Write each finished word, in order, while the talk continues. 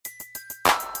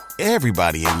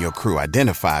Everybody in your crew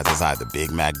identifies as either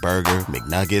Big Mac Burger,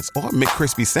 McNuggets, or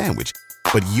McCrispy Sandwich.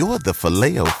 But you're the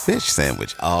Filet-O-Fish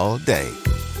Sandwich all day.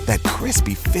 That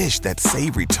crispy fish, that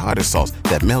savory tartar sauce,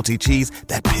 that melty cheese,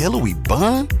 that pillowy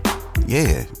bun.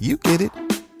 Yeah, you get it.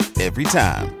 Every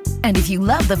time. And if you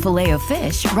love the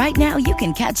Filet-O-Fish, right now you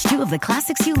can catch two of the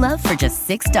classics you love for just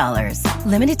 $6.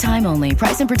 Limited time only.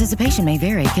 Price and participation may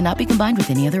vary. Cannot be combined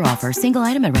with any other offer. Single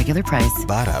item at regular price.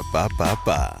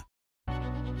 Ba-da-ba-ba-ba.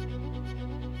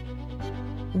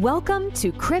 Welcome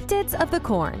to Cryptids of the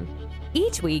Corn.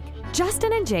 Each week,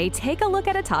 Justin and Jay take a look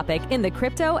at a topic in the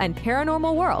crypto and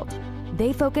paranormal world.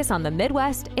 They focus on the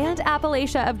Midwest and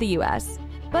Appalachia of the U.S.,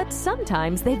 but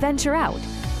sometimes they venture out.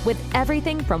 With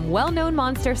everything from well-known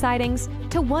monster sightings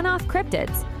to one-off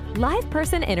cryptids, live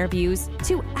person interviews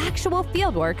to actual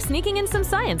fieldwork sneaking in some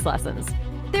science lessons,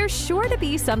 there's sure to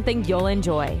be something you'll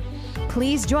enjoy.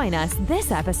 Please join us this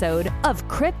episode of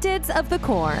Cryptids of the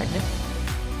Corn.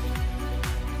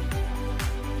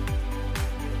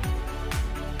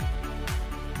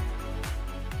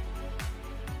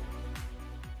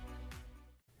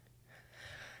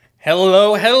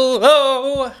 Hello,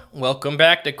 hello! Welcome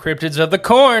back to Cryptids of the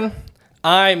Corn.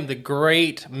 I'm the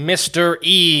great Mr.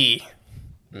 E.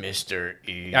 Mr.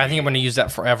 E. I think I'm going to use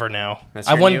that forever now. That's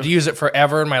I your wanted new- to use it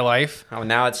forever in my life. Oh,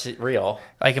 now it's real.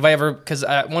 Like if I ever, because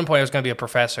at one point I was going to be a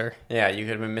professor. Yeah, you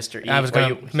could have been Mr. E. I was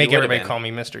going to make everybody call me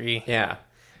Mr. E. Yeah.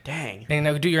 Dang. And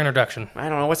now do your introduction. I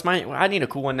don't know. What's my... I need a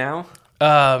cool one now.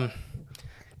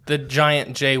 The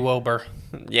giant Jay Wober.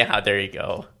 Yeah, there you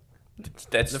go.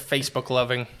 That's... The Facebook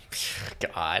loving.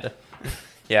 God.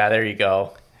 Yeah, there you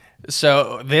go.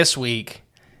 So this week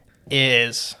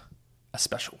is a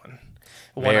special one.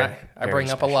 One I bring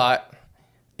up a lot.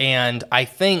 And I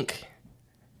think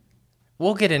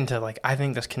we'll get into, I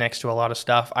think this connects to a lot of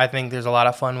stuff. I think there's a lot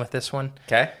of fun with this one.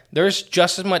 Okay. There's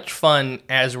just as much fun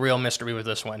as real mystery with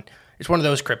this one. It's one of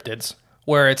those cryptids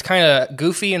where it's kind of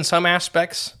goofy in some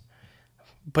aspects,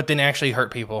 but then actually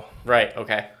hurt people. Right,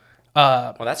 okay.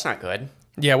 Well, that's not good.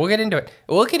 Yeah, we'll get into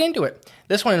it.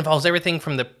 This one involves everything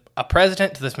from a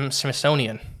president to the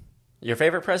Smithsonian. Your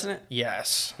favorite president?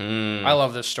 Yes. I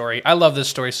love this story. I love this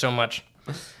story so much.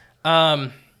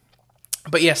 But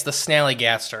yes, the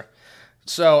Snallygaster.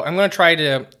 So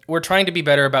we're trying to be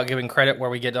better about giving credit where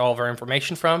we get all of our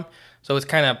information from. So it's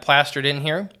kind of plastered in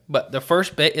here. But the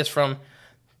first bit is from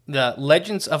the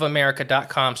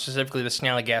legendsofamerica.com, specifically the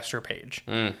Snallygaster page.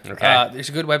 Okay. It's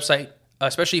a good website,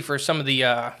 especially for some of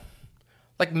the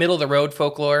middle-of-the-road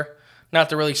folklore. Not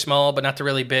the really small, but not the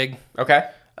really big. Okay.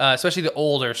 Especially the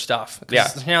older stuff. Yeah.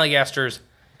 The Snallygaster's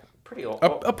Pretty old.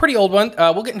 a pretty old one.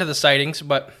 We'll get into the sightings,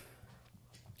 but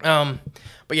yeah,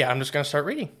 I'm just going to start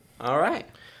reading. All right.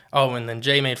 Oh, and then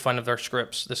Jay made fun of their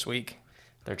scripts this week.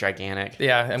 They're gigantic.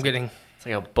 Yeah, I'm getting... It's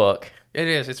like a book. It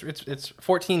is. It's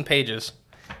 14 pages.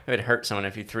 It would hurt someone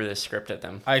if you threw this script at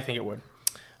them. I think it would.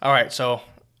 All right, so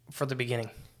for the beginning.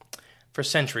 For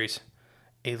centuries,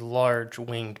 a large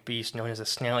winged beast known as a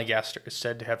Snallygaster is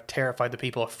said to have terrified the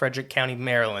people of Frederick County,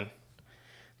 Maryland.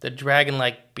 The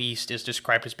dragon-like beast is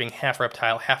described as being half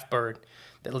reptile, half bird,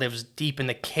 that lives deep in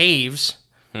the caves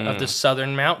of the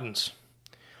southern mountains.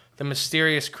 The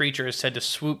mysterious creature is said to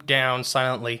swoop down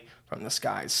silently from the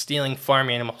skies, stealing farm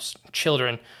animals,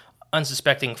 children,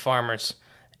 unsuspecting farmers,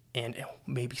 and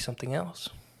maybe something else.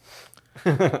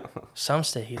 Some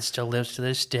say it still lives to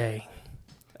this day.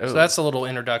 Ooh. So that's a little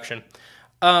introduction.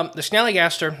 The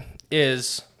Snallygaster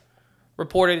is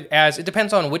reported as... It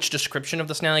depends on which description of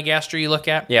the Snallygaster you look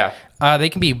at. Yeah. They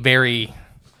can be very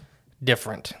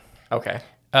different. Okay.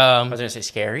 I was going to say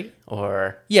scary,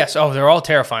 or... Yes, they're all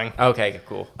terrifying. Okay,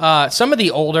 cool. Some of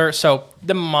the older... So,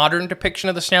 the modern depiction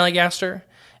of the Snallygaster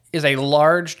is a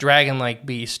large dragon-like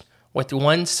beast with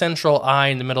one central eye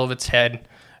in the middle of its head,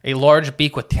 a large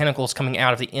beak with tentacles coming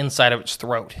out of the inside of its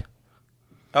throat.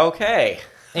 Okay.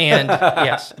 And,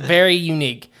 yes, very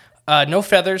unique. No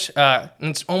feathers. And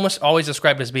it's almost always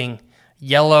described as being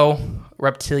yellow,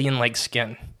 reptilian-like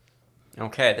skin.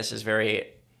 Okay, this is very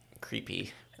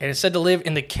creepy. It is said to live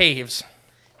in the caves.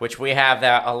 Which we have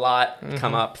that a lot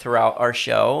come up throughout our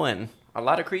show, and a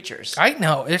lot of creatures. I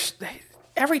know.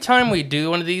 Every time we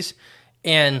do one of these,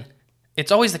 and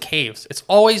it's always the caves. It's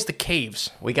always the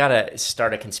caves. We gotta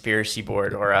start a conspiracy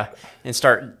board and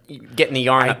start getting the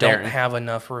yarn I up there. don't have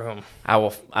enough room. I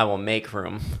will make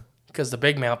room. Because the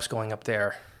big map's going up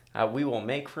there. We will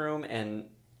make room, and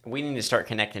we need to start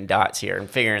connecting dots here and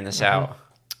figuring this out.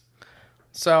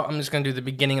 So I'm just going to do the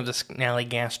beginning of the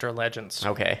Snallygaster legends.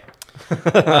 Okay.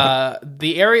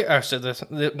 The area,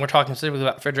 we're talking specifically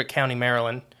about Frederick County,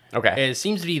 Maryland. Okay. It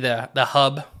seems to be the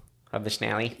hub Of the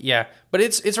Snally. Yeah, but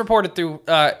it's reported through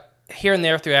here and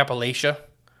there through Appalachia.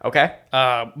 Okay.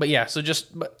 But yeah, so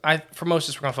for most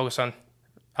of this, we're going to focus on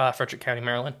Frederick County,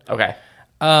 Maryland. Okay.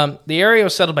 The area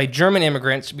was settled by German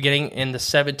immigrants beginning in the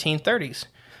 1730s,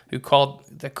 who called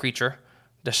the creature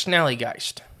the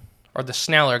Snallygeist, or the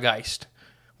Snallygaster,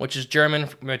 which is German,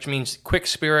 which means quick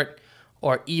spirit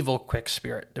or evil quick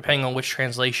spirit, depending on which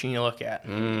translation you look at.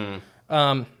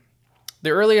 The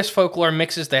earliest folklore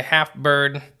mixes the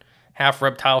half-bird,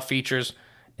 half-reptile features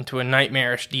into a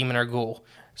nightmarish demon or ghoul.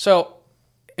 So,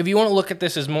 if you want to look at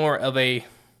this as more of a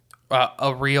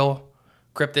real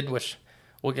cryptid, which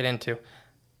we'll get into,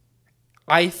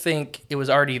 I think it was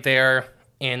already there.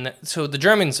 So the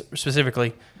Germans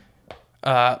specifically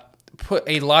put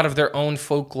a lot of their own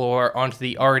folklore onto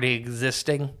the already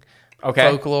existing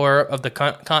folklore of the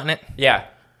continent. Yeah.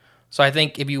 So I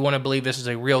think if you want to believe this is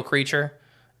a real creature,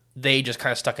 they just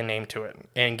kind of stuck a name to it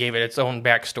and gave it its own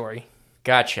backstory.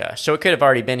 Gotcha. So it could have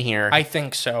already been here. I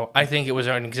think so. I think it was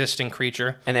an existing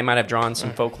creature. And they might have drawn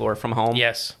some folklore from home.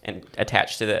 Yes. And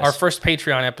attached to this. Our first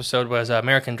Patreon episode was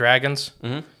American Dragons.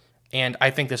 Mm-hmm. And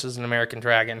I think this is an American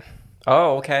dragon.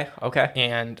 Oh, okay. Okay.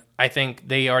 And I think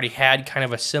they already had kind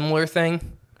of a similar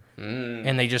thing.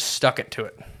 And they just stuck it to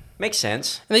it. Makes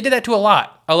sense. And they did that to a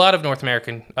lot of North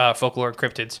American folklore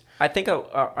cryptids. I think on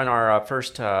our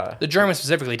first... the Germans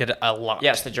specifically did it a lot.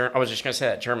 Yes, I was just going to say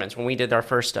that, Germans. When we did our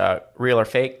first real or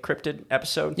fake cryptid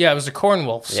episode. Yeah, it was the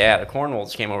Cornwolves. Yeah, the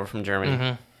Cornwolves came over from Germany.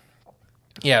 Mm-hmm.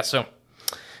 Yeah, so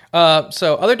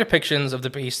other depictions of the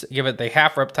beast give it the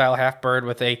half-reptile, half-bird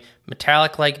with a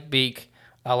metallic-like beak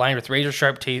lined with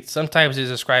razor-sharp teeth. Sometimes it is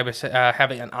described as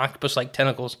having an octopus-like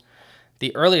tentacles.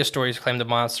 The earliest stories claim the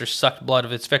monster sucked blood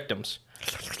of its victims.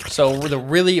 So the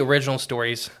really original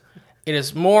stories, it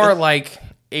is more like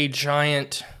a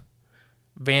giant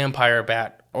vampire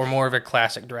bat or more of a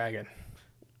classic dragon.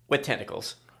 With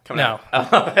tentacles. That's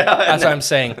what I'm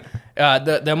saying.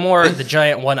 The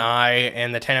giant one eye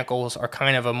and the tentacles are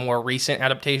kind of a more recent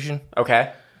adaptation.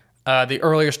 Okay. The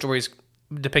earlier stories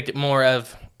depict it more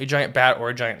of a giant bat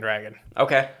or a giant dragon.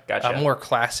 Okay, gotcha. A more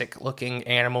classic-looking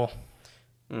animal.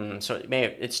 So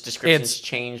its description's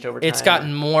changed over time? It's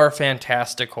gotten more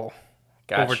fantastical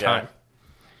over time.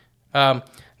 The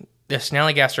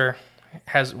Snallygaster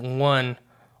has one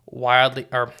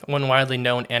widely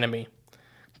known enemy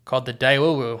called the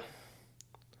Daewoo.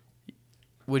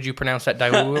 Would you pronounce that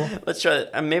Daewoo? Let's try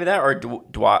it. Maybe that or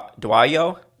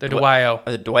Dwayo? The Dwayo.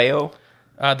 The Dwayo?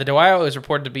 The Dwayo is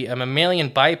reported to be a mammalian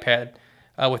biped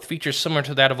with features similar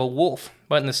to that of a wolf,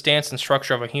 but in the stance and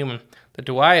structure of a human. The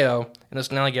Dwayo and the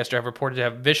Snallygaster have reported to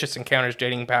have vicious encounters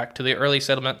dating back to the early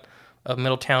settlement of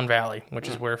Middletown Valley, which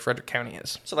is where Frederick County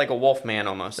is. So like a wolf man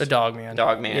almost. A dog man.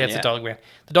 Yeah, it's a dog man.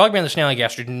 The dog man and the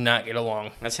Snallygaster do not get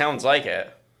along. That sounds like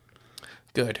it.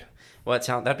 Good. Well,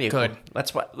 that'd be good. Cool.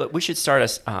 That's what we should start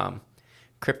a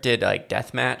cryptid like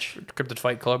death match. Cryptid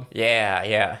fight club.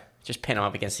 Yeah. Just pin them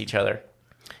up against each other.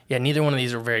 Yeah, neither one of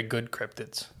these are very good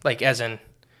cryptids. Like as in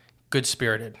good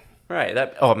spirited. Right.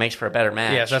 It makes for a better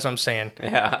match. Yes, that's what I'm saying.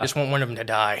 Yeah. Just want one of them to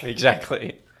die.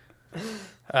 Exactly.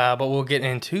 But we'll get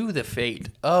into the fate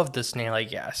of the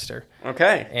Snallygaster.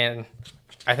 Okay. And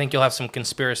I think you'll have some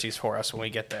conspiracies for us when we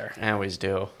get there. I always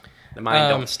do. The mind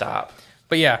don't stop.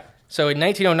 But yeah, so in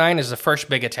 1909 is the first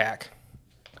big attack.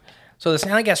 So the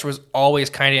Snallygaster was always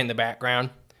kind of in the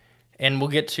background. And we'll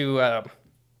get to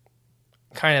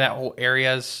kind of that whole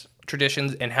area's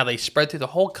traditions and how they spread through the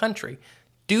whole country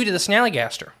due to the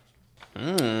Snallygaster.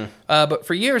 But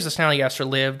for years, the Snallygaster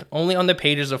lived only on the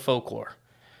pages of folklore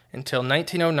until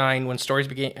 1909 when stories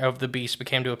of the beast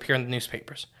began to appear in the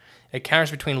newspapers.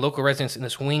 Encounters between local residents and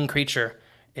this winged creature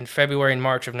in February and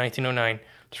March of 1909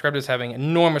 described as having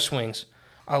enormous wings,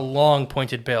 a long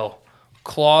pointed bill,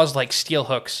 claws like steel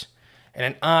hooks, and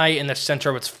an eye in the center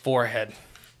of its forehead.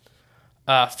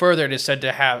 Further, it is said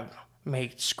to have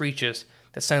made screeches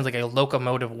that sounds like a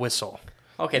locomotive whistle.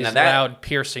 Okay, These now that loud,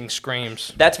 piercing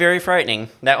screams. That's very frightening.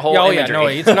 That whole imagery. No,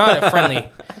 it's not a friendly.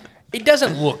 It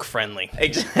doesn't look friendly.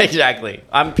 Exactly.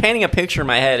 I'm painting a picture in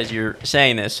my head as you're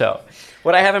saying this. So,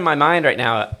 what I have in my mind right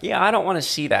now, I don't want to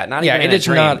see that. Not even in a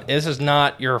dream. This is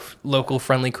not your local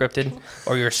friendly cryptid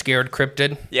or your scared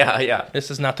cryptid. Yeah. This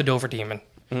is not the Dover Demon.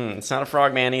 It's not a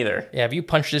frogman either. Yeah, if you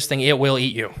punch this thing, it will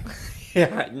eat you.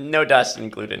 Yeah, no dust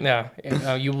included. No,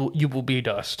 you will be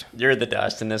dust. You're the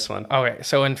dust in this one. Okay,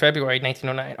 so in February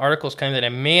 1909, articles claim that a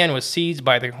man was seized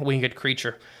by the winged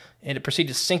creature, and it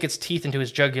proceeded to sink its teeth into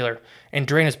his jugular and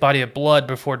drain his body of blood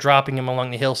before dropping him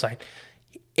along the hillside.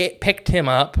 It picked him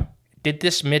up, did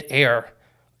this mid-air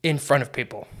in front of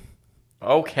people.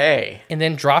 Okay. And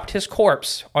then dropped his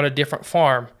corpse on a different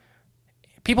farm.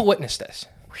 People witnessed this.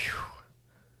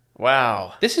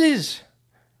 Wow. This is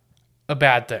a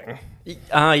bad thing.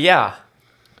 Yeah.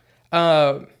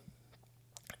 And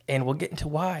we'll get into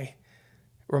why.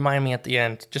 Remind me at the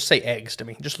end. Just say eggs to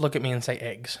me. Just look at me and say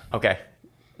eggs. Okay.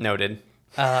 Noted.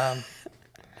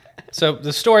 So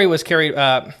the story was carried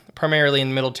primarily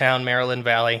in Middletown, Maryland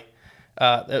Valley.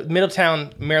 The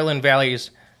Middletown, Maryland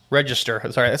Valley's Register.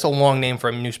 Sorry, that's a long name for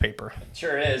a newspaper.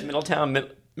 Sure is. Middletown,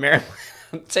 Maryland.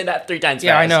 Say that 3 times fast.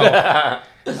 Yeah, I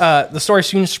know. The story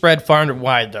soon spread far and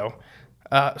wide, though.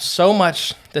 So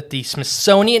much that the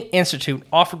Smithsonian Institute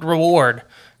offered reward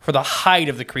for the hide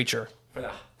of the creature.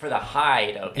 For the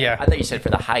hide, okay. Yeah. I thought you said for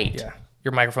the height. Yeah.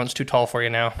 Your microphone's too tall for you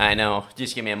now. I know.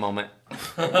 Just give me a moment.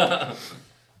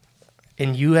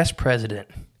 And U.S. President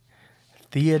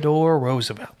Theodore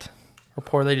Roosevelt,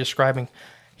 reportedly describing,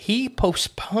 he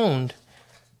postponed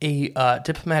a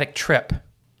diplomatic trip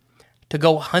to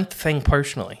go hunt the thing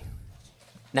personally.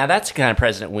 Now that's the kind of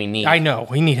president we need. I know.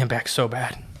 We need him back so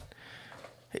bad.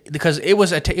 Because it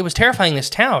was terrifying, this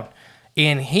town.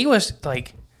 And he was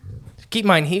like, keep in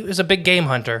mind, he was a big game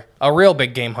hunter, a real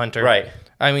big game hunter. Right.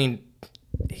 I mean,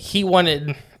 he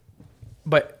wanted,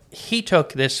 but he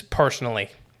took this personally.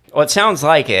 Well, it sounds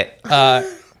like it.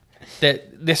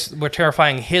 That this were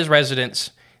terrifying his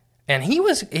residents, and he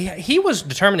was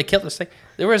determined to kill this thing.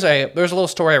 There was a little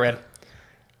story I read.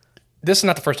 This is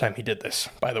not the first time he did this,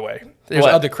 by the way. There's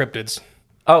other cryptids.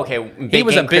 Oh, okay. He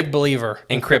was a big believer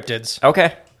in cryptids.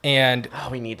 Okay. And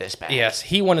we need this back. yes,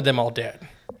 he wanted them all dead.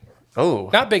 Oh.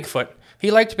 Not Bigfoot.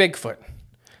 He liked Bigfoot.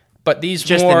 But these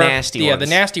just more, the nasty ones. Yeah, the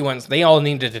nasty ones, they all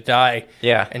needed to die.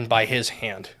 Yeah. And by his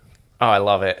hand. Oh, I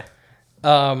love it.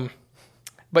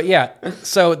 But yeah,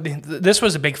 so this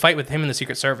was a big fight with him and the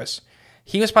Secret Service.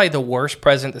 He was probably the worst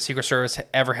president the Secret Service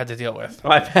ever had to deal with.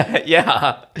 I bet,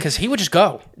 yeah. Because he would just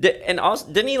go. And also,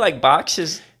 didn't he like box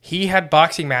his... He had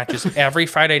boxing matches every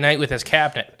Friday night with his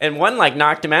cabinet. And one like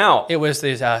knocked him out. It was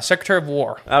the Secretary of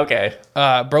War. Okay.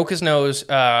 Broke his nose,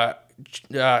 cracked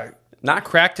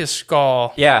his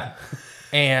skull. Yeah.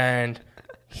 And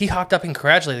he hopped up and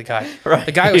congratulated the guy. Right.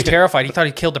 The guy was terrified. He thought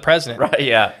he killed the president. Right,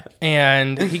 yeah.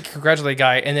 And he congratulated the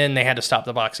guy, and then they had to stop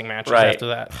the boxing matches after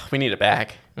that. We need it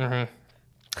back. Mm-hmm.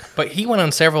 But he went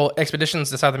on several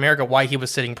expeditions to South America while he was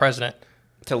sitting president.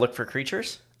 To look for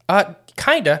creatures?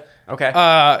 Kinda. Okay.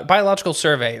 Biological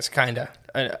surveys, kinda.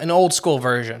 An old school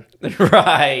version.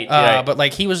 Right. But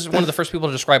like he was one of the first people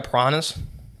to describe piranhas.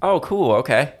 Oh, cool.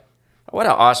 Okay. What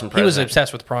an awesome president. He was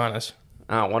obsessed with piranhas.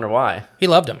 Oh, I wonder why. He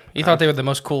loved them. He thought they were the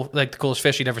most cool, like the coolest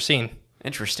fish he'd ever seen.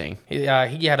 Interesting. He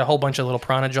had a whole bunch of little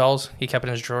piranha jaws he kept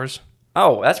in his drawers.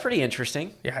 Oh, that's pretty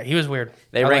interesting. Yeah, he was weird.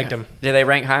 I liked him. Do they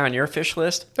rank high on your fish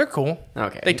list? They're cool.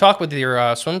 Okay. They talk with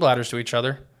your swim bladders to each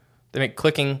other. They make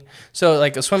clicking. So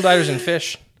like the swim bladders in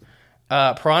fish,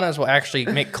 piranhas will actually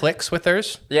make clicks with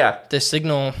theirs. Yeah. To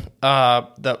signal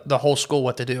the whole school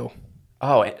what to do.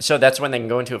 Oh, so that's when they can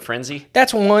go into a frenzy?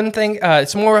 That's one thing.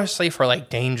 It's more safe for like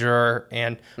danger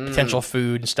and potential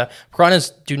food and stuff.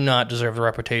 Piranhas do not deserve the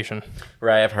reputation.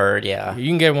 Right, I've heard, yeah. You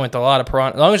can get them with a lot of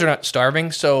piranhas, as long as they're not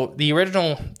starving. So the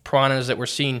original piranhas that we're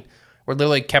seeing were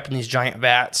literally kept in these giant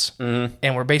vats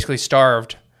and were basically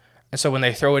starved. And so when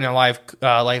they throw in a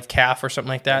live calf or something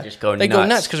like that, they go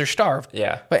nuts because they're starved.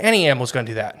 Yeah. But any animal's going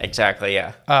to do that. Exactly,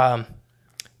 yeah.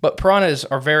 But piranhas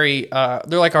are very,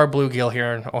 they're like our bluegill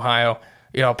here in Ohio.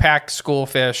 You know, pack school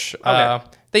fish. Okay.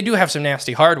 They do have some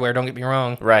nasty hardware, don't get me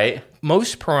wrong. Right.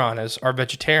 Most piranhas are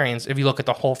vegetarians. If you look at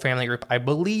the whole family group, I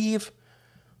believe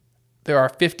there are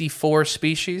 54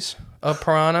 species of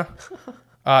piranha.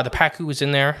 The pacu is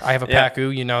in there. I have a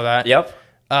pacu, you know that. Yep.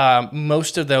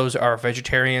 Most of those are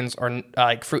vegetarians or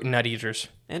like fruit and nut eaters.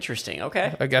 Interesting,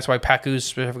 okay. Like that's why pacus,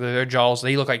 specifically their jaws,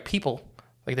 they look like people.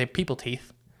 Like they have people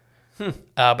teeth.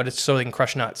 But it's so they can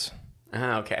crush nuts.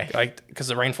 Okay. Like because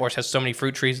the rainforest has so many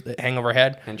fruit trees that hang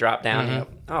overhead and drop down. Yep.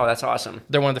 Oh, that's awesome.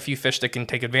 They're one of the few fish that can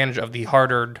take advantage of the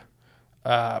hardered,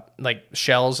 like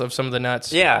shells of some of the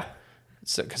nuts. Yeah.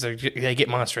 Because they get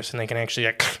monstrous and they can actually.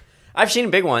 Like, I've seen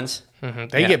big ones.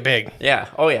 They get big. Yeah.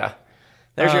 Oh yeah.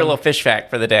 There's your little fish fact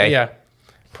for the day. Yeah.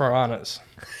 Piranhas.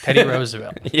 Teddy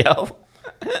Roosevelt. Yo.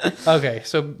 Okay,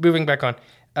 so moving back on.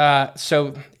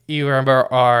 So you remember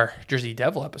our Jersey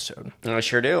Devil episode? I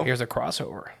sure do. Here's a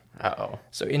crossover. Uh-oh.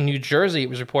 So in New Jersey, it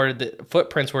was reported that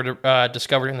footprints were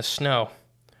discovered in the snow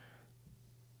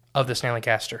of the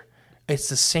Snallygaster. It's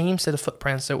the same set of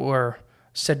footprints that were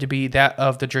said to be that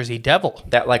of the Jersey Devil.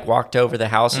 That like walked over the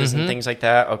houses and things like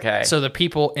that? Okay. So the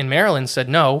people in Maryland said,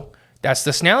 no, that's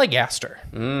the Snallygaster.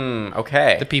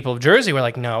 Okay. The people of Jersey were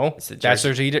like, no, that's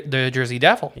the Jersey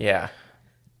Devil. Yeah.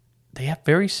 They have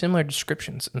very similar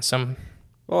descriptions in some...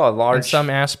 Well, in some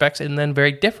aspects, and then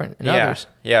very different in others.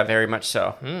 Yeah, very much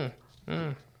so.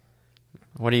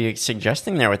 What are you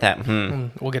suggesting there with that?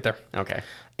 We'll get there. Okay.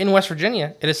 In West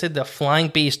Virginia, it is said the flying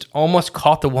beast almost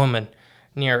caught the woman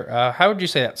near, how would you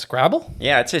say that, Scrabble?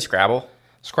 Yeah, I'd say Scrabble.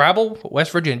 Scrabble,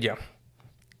 West Virginia.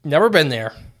 Never been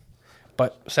there,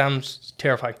 but sounds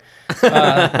terrifying.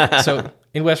 So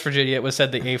in West Virginia, it was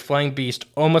said that a flying beast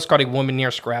almost caught a woman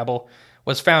near Scrabble.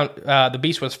 The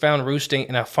beast was found roosting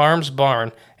in a farm's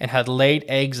barn and had laid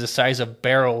eggs the size of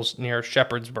barrels near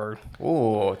Shepherdsburg.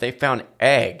 Ooh, they found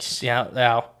eggs. Yeah,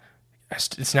 now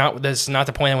it's not. This is not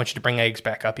the point. I want you to bring eggs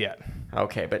back up yet.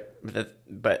 Okay, but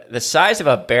the size of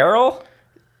a barrel?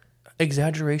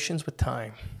 Exaggerations with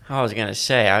time. I was gonna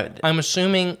say. I'm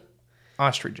assuming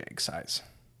ostrich egg size.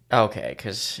 Okay,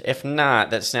 because if not,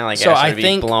 that Snallygaster would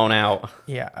be blown out.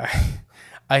 Yeah.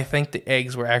 I think the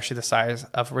eggs were actually the size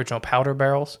of original powder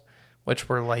barrels, which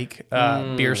were like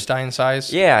beer stein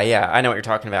size. Yeah, I know what you're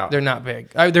talking about. They're not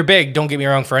big. They're big, don't get me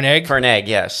wrong, for an egg. For an egg,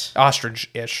 yes.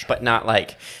 Ostrich-ish. But not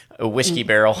like a whiskey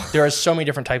barrel. There are so many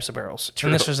different types of barrels. True.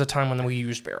 And this was a time when we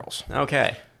used barrels.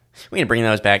 Okay. We need to bring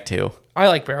those back, too. I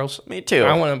like barrels. Me, too.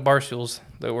 I wanted bar stools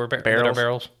that were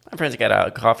barrels. My friend's got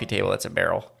a coffee table that's a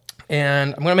barrel.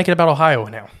 And I'm going to make it about Ohio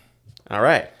now. All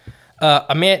right.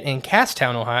 A man in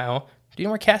Casstown, Ohio. Do you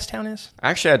know where Casstown is?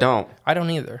 Actually, I don't. I don't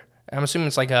either. I'm assuming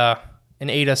it's like an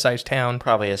Ada-sized town.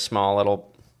 Probably a small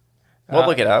little... We'll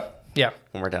look it up. Yeah.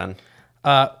 When we're done.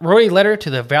 Wrote a letter to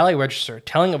the Valley Register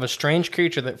telling of a strange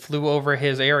creature that flew over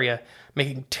his area,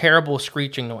 making terrible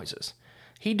screeching noises.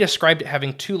 He described it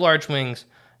having 2 large wings,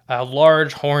 a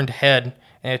large horned head,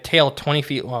 and a tail 20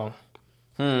 feet long.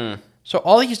 So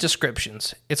all these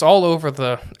descriptions, it's all over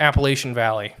the Appalachian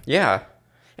Valley. Yeah.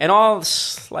 And all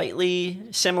slightly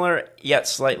similar, yet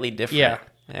slightly different.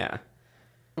 Yeah.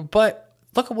 But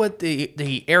look at what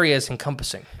the area is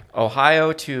encompassing.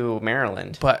 Ohio to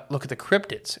Maryland. But look at the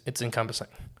cryptids it's encompassing.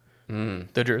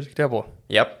 The Jersey Devil.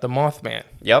 Yep. The Mothman.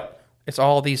 Yep. It's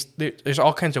all these, there's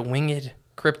all kinds of winged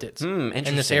cryptids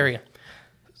in this area,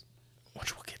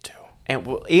 which we'll get to. And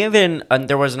even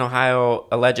there was an Ohio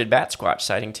alleged bat squatch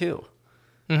sighting too.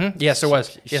 Yes, there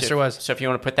was. There was. So if you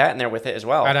want to put that in there with it as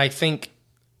well. And I think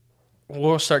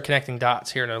we'll start connecting dots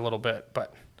here in a little bit,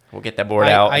 but we'll get that board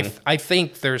out. I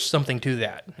think there's something to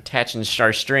that. Attaching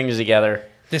our strings together.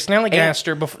 The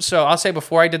Snallygaster, so I'll say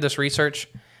before I did this research,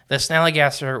 the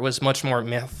Snallygaster was much more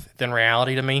myth than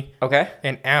reality to me. Okay.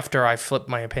 And after I flipped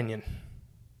my opinion.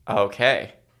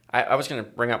 Okay. I was going to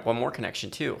bring up one more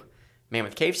connection too.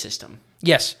 Mammoth Cave System.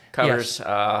 Yes. Covers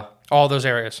all those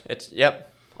areas. Yep.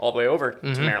 All the way over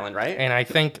to Maryland, right? And I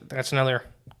think that's another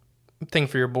thing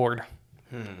for your board.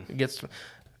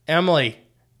 Emily,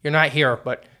 you're not here,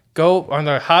 but go on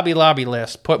the Hobby Lobby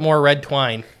list. Put more red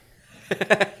twine.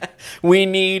 We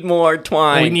need more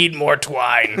twine. We need more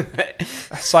twine.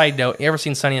 Side note, you ever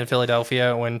seen Sunny in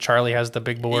Philadelphia when Charlie has the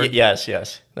big board? Yes.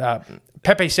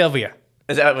 Pepe Sylvia.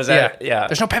 Was that? Yeah.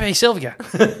 There's no Pepe Sylvia.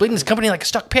 Bleeding this company like a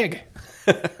stuck pig.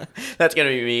 That's going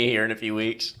to be me here in a few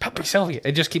weeks. Pepe Sylvia.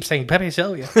 It just keeps saying Pepe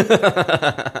Sylvia.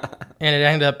 And it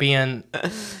ended up being...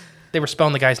 They were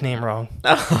spelling the guy's name wrong.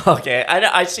 Okay.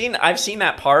 I've seen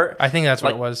that part. I think that's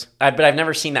what it was. But I've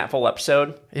never seen that full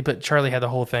episode. But Charlie had the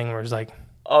whole thing where it was like...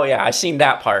 Oh, yeah. I've seen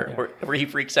that part where he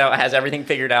freaks out, has everything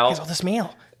figured out. He has all this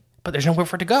mail, but there's nowhere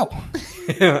for it to go.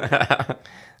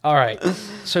 All right.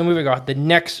 So moving on. The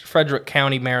next Frederick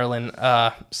County, Maryland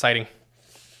sighting.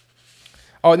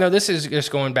 Oh, no, this is just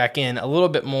going back in a little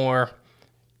bit more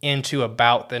into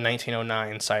about the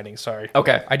 1909 sighting. Sorry.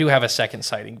 Okay. I do have a second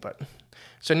sighting, but...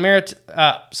 So in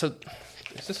so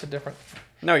is this a different...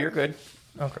 No, you're good.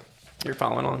 Okay. You're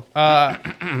following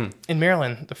on. In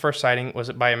Maryland, the first sighting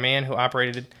was by a man who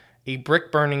operated a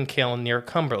brick-burning kiln near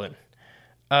Cumberland.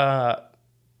 How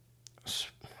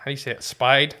do you say it?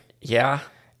 Spied? Yeah.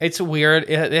 It's weird.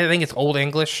 I think it's Old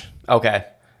English. Okay.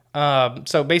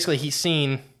 So basically, he's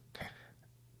seen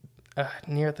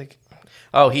near the...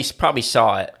 Oh, he probably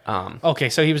saw it. Okay,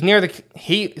 so he was near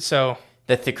the...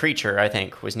 The creature, I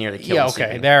think, was near the kiln. Yeah, okay,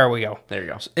 sleeping. there we go. There you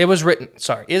go. It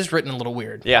is written a little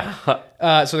weird. Yeah.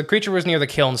 So the creature was near the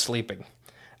kiln sleeping.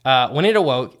 When it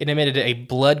awoke, it emitted a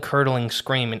blood-curdling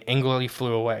scream and angrily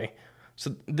flew away.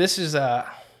 So this is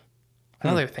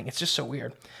another thing. It's just so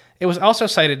weird. It was also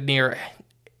sighted near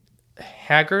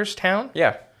Hagerstown.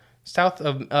 Yeah. South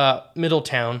of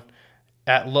Middletown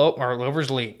at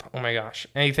Lover's Leap. Oh my gosh.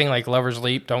 Anything like Lover's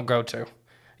Leap, don't go to.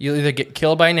 You'll either get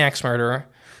killed by an axe murderer,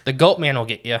 the goat man will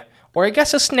get you, or I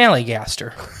guess a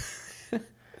Snallygaster.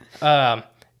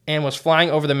 And was flying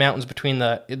over the mountains between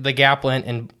the Gapland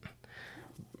and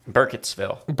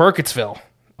Burkittsville.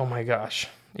 Oh my gosh.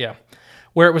 Yeah.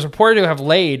 Where it was reported to have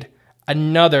laid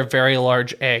another very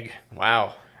large egg.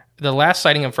 Wow. The last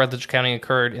sighting of Frederick County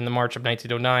occurred in the March of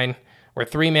 1909, where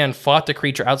 3 men fought the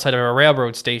creature outside of a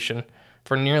railroad station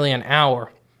for nearly an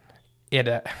hour.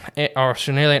 Nearly an hour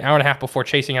and a half before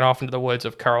chasing it off into the woods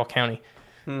of Carroll County.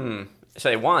 So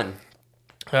they won.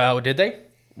 Did they?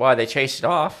 Why, they chased it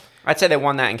off. I'd say they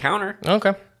won that encounter.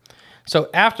 Okay.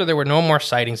 So after there were no more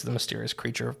sightings of the mysterious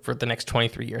creature for the next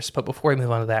 23 years. But before we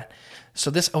move on to that, so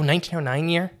this 1909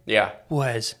 year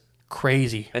was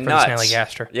crazy and for nuts. the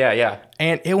Snallygaster. Yeah.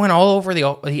 And it went all over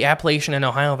the Appalachian and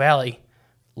Ohio Valley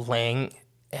laying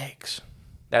eggs.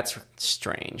 That's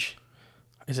strange.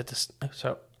 Is it this?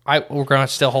 So we're going to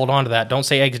still hold on to that. Don't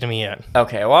say eggs to me yet.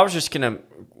 Okay, well, I was just going to,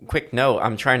 quick note,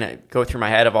 I'm trying to go through my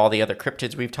head of all the other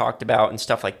cryptids we've talked about and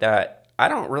stuff like that. I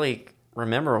don't really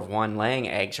remember of one laying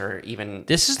eggs or even...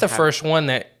 This is the first one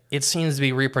that it seems to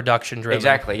be reproduction driven.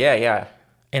 Exactly, yeah.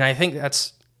 And I think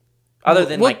that's... Other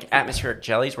than like atmospheric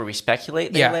jellies where we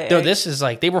speculate they lay eggs? No, this is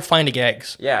like they were finding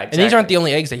eggs. Yeah, exactly. And these aren't the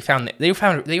only eggs they found. They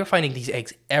were finding these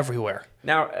eggs everywhere.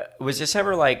 Now, was this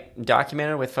ever like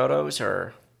documented with photos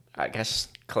or I guess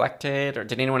collected, or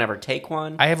did anyone ever take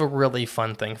one? I have a really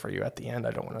fun thing for you at the end.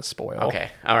 I don't want to spoil. Okay.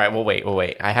 All right, we'll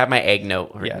wait. I have my egg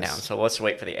note written down, so let's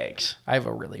wait for the eggs. I have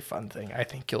a really fun thing I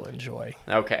think you'll enjoy.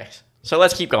 Okay. So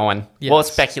let's keep going. Yes. We'll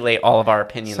speculate all of our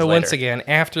opinions later. Once again,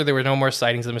 after there were no more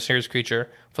sightings of the mysterious creature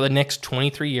for the next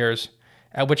 23 years,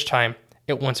 at which time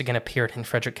it once again appeared in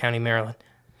Frederick County, Maryland.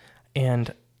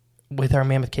 And with our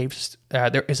Mammoth Caves,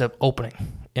 there is an opening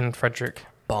in Frederick.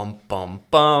 Bum, bum,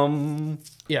 bum.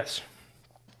 Yes.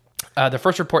 The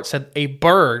first report said a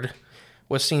bird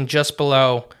was seen just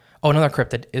below... Oh, another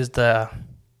cryptid is the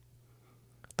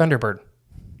Thunderbird.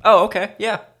 Oh, okay.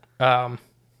 Yeah.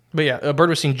 But yeah, a bird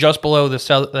was seen just below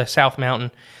the South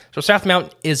Mountain. So South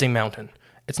Mountain is a mountain.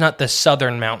 It's not the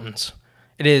Southern Mountains.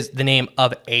 It is the name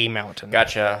of a mountain.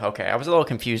 Gotcha. Okay. I was a little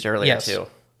confused earlier too,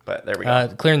 but there we go.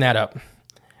 Clearing that up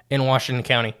in Washington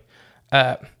County.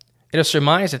 It is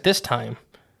surmised at this time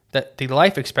that the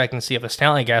life expectancy of the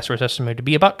Snallygaster is estimated to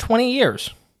be about 20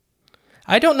 years.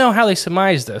 I don't know how they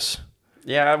surmised this.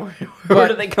 Yeah, where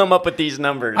do they come up with these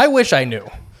numbers? I wish I knew.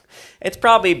 It's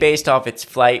probably based off its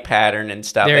flight pattern and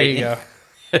stuff. There you go.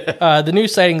 The new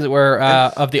sightings were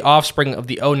of the offspring of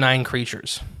the 09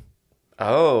 creatures.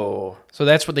 Oh. So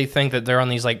that's what they think, that they're on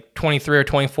these like 23 or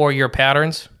 24 year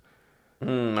patterns.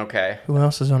 Okay. Who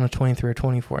else is on a 23 or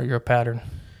 24 year pattern?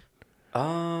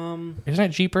 Isn't it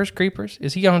Jeepers Creepers?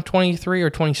 Is he on 23 or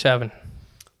 27?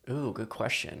 Ooh, good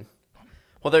question.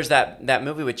 Well, there's that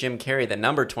movie with Jim Carrey, The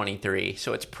Number 23,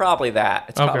 so it's probably that.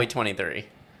 It's probably 23.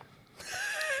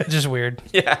 It's just weird.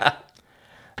 Yeah.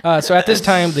 So at this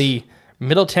time, the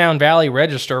Middletown Valley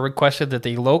Register requested that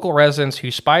the local residents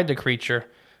who spied the creature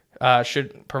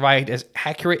should provide as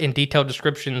accurate and detailed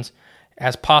descriptions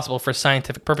as possible for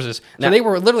scientific purposes. So they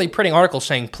were literally printing articles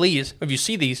saying, please, if you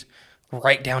see these,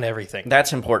 write down everything.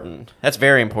 That's important. That's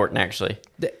very important, actually.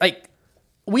 Like,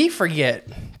 we forget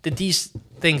that these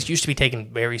things used to be taken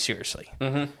very seriously.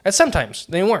 Mm-hmm. And sometimes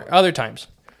they weren't. Other times.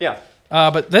 Yeah.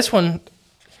 But this one,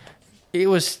 it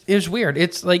was weird.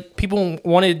 It's like people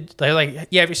wanted, they're like,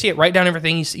 yeah, if you see it, write down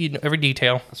everything, you see every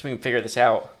detail. So we can figure this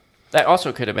out. That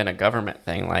also could have been a government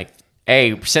thing. Like,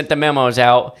 hey, sent the memos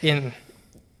out.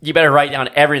 You better write down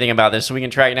everything about this so we can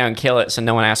track it down and kill it so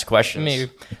no one asks questions.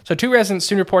 Maybe. So 2 residents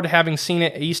soon reported having seen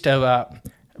it east of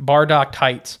Bardock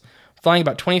Heights, flying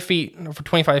about 20 feet for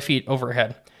 25 feet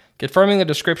overhead, confirming the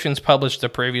descriptions published the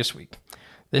previous week.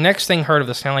 The next thing heard of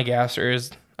the Snallygaster is...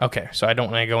 Okay, so I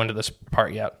don't want to go into this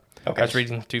part yet. Okay. I was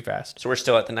reading too fast. So we're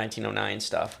still at the 1909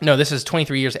 stuff. No, this is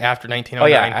 23 years after 1909. Oh,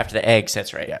 yeah, after the eggs,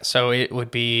 that's right. Yeah, so it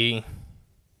would be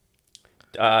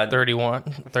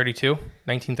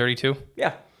 1932?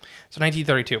 Yeah. So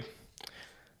 1932.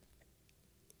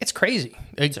 It's crazy.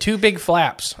 Like 2 big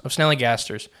flaps of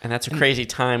Snallygasters. And that's a crazy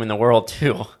time in the world,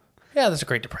 too. Yeah, that's a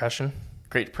Great Depression.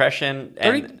 Great Depression.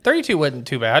 32 wasn't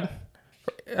too bad.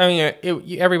 I mean,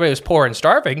 everybody was poor and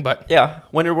starving, but... Yeah.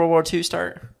 When did World War II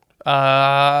start?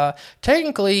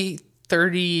 Technically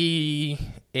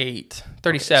 38,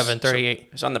 37, 38. So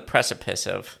it was on the precipice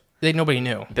of... Nobody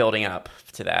knew. Building up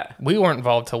to that. We weren't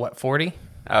involved till, 40?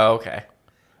 Oh, okay.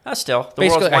 Still, the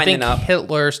Basically, world's winding up. I think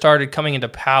Hitler started coming into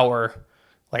power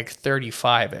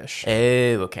 35-ish.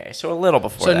 Oh, okay. So a little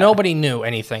before that. So nobody knew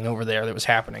anything over there that was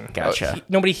happening. Gotcha.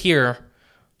 Nobody here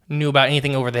knew about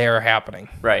anything over there happening.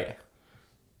 Right.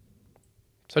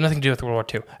 So nothing to do with World War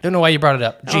II. I don't know why you brought it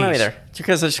up. I don't know either. It's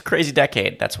because it's a crazy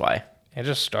decade. That's why. Yeah,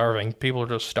 just starving. People are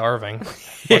just starving.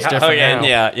 What's different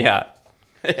now? Yeah.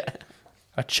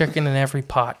 A chicken in every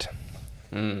pot.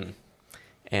 And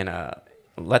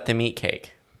let them eat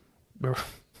cake. Wrong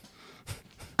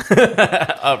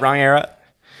era.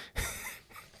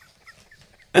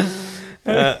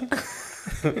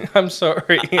 I'm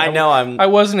sorry. I know. I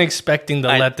wasn't expecting to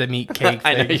let them eat cake.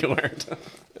 I know you weren't.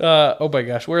 Oh my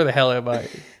gosh, where the hell am I?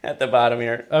 At the bottom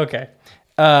here. Okay.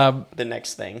 The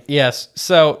next thing. Yes.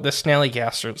 So the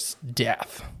Snallygaster's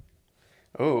death.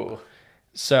 Ooh.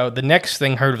 So the next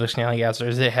thing heard of the Snallygaster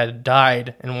is it had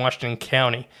died in Washington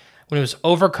County when it was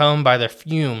overcome by the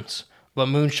fumes of a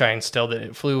moonshine still that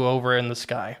it flew over in the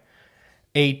sky.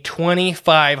 A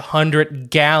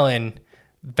 2,500-gallon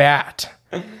vat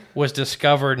was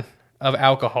discovered of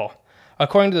alcohol.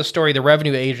 According to the story, the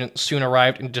revenue agent soon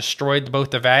arrived and destroyed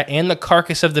both the vat and the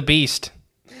carcass of the beast.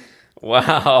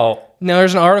 Wow. Now,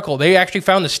 there's an article. They actually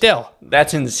found the still.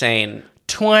 That's insane.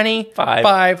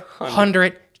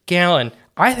 2,500 gallon.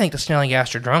 I think the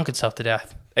Snallygaster drunk itself to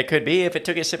death. It could be if it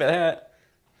took a sip of that.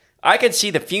 I could see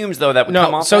the fumes, though, that would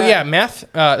come off that. Yeah, meth.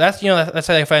 That's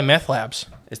how they find meth labs.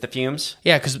 Is the fumes?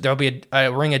 Yeah, because there'll be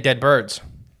a ring of dead birds.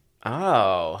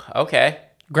 Oh, okay.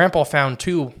 Grandpa found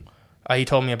two, he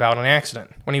told me about, an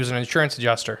accident when he was an insurance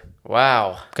adjuster.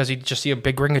 Wow. Because he'd just see a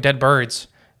big ring of dead birds.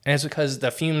 And it's because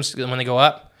the fumes, when they go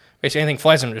up, basically anything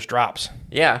flies in just drops.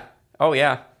 Yeah. Oh,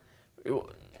 yeah.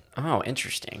 Oh,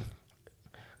 interesting.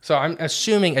 So I'm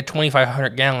assuming a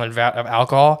 2,500 gallon vat of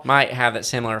alcohol might have that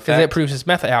similar effect. Because it proves it's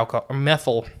methyl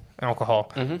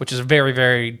alcohol, which is very,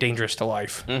 very dangerous to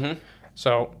life. Mm-hmm.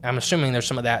 So I'm assuming there's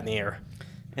some of that in the air.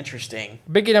 Interesting.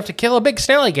 Big enough to kill a big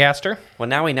Snallygaster. Well,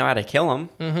 now we know how to kill him.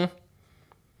 Mm-hmm.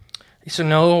 So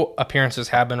no appearances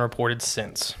have been reported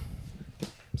since.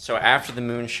 So after the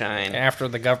moonshine. After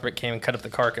the government came and cut up the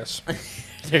carcass.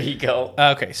 There you go.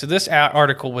 Okay, so this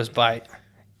article was by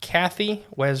Kathy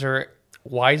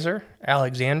Weiser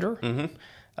Alexander. Mm-hmm.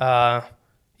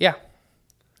 Yeah.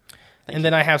 And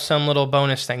then I have some little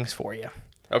bonus things for you.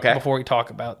 Okay. Before we talk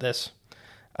about this.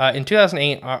 In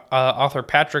 2008, author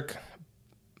Patrick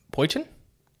Boyton?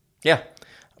 Yeah.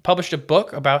 Published a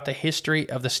book about the history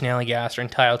of the Snallygaster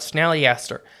entitled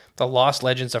Snallygaster, The Lost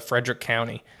Legends of Frederick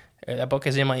County. That book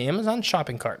is in my Amazon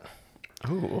shopping cart.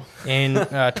 Ooh. In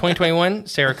 2021,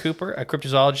 Sarah Cooper, a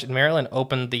cryptozoologist in Maryland,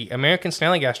 opened the American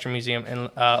Snallygaster Museum in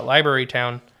Liberty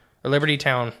Town,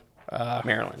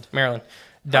 Maryland.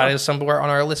 That is somewhere on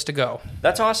our list to go.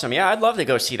 That's awesome. Yeah, I'd love to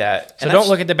go see that. So don't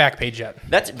look at the back page yet.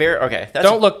 That's very okay.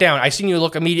 Don't look down. I seen you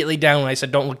look immediately down when I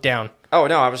said don't look down. Oh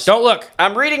no, I was. Don't look.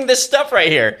 I'm reading this stuff right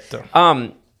here. That's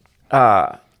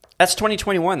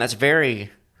 2021. That's very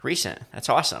recent. That's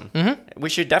awesome. Mm-hmm. We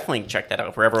should definitely check that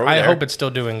out wherever. I hope it's still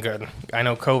doing good. I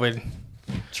know COVID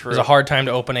is a hard time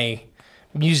to open a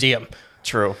museum.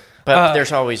 True, but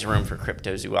there's always room for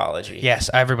cryptozoology. Yes,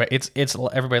 everybody.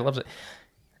 Everybody loves it.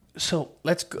 So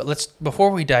let's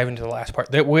before we dive into the last part,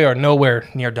 we are nowhere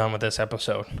near done with this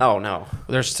episode. Oh no,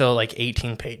 there's still like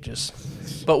 18 pages,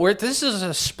 but this is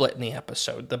a split in the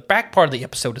episode. The back part of the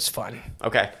episode is fun.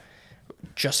 Okay,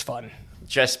 just fun,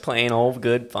 just plain old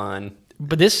good fun.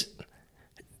 But this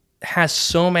has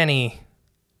so many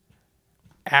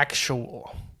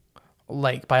actual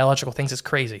like biological things. It's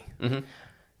crazy. Mm-hmm.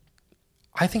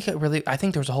 I think there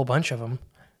was a whole bunch of them.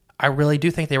 I really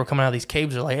do think they were coming out of these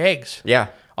caves to lay eggs. Yeah.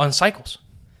 On cycles.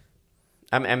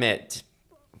 I mean,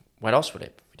 what else would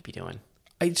it be doing?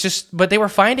 But they were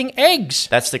finding eggs.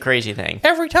 That's the crazy thing.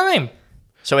 Every time.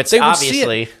 So it's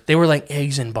obviously... They were laying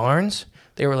eggs in barns.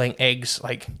 They were laying eggs,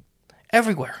 like,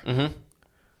 everywhere. Mm-hmm.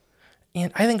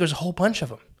 And I think there was a whole bunch of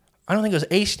them. I don't think it was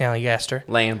a Snallygaster.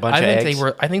 Laying a bunch of eggs?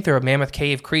 I think they're a mammoth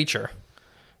cave creature.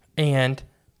 And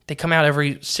they come out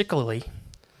every cyclically.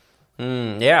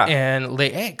 Yeah. And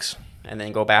lay eggs. And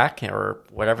then go back or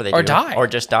whatever they do. Or die. Or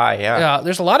just die, yeah.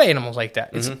 There's a lot of animals like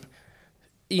that. It's,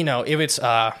 if it's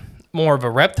more of a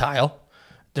reptile,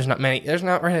 there's not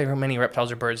really many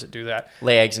reptiles or birds that do that.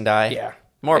 Lay eggs and die? Yeah.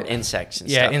 More of insects and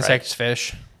stuff, Yeah, insects, right?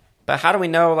 fish. But how do we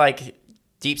know, like,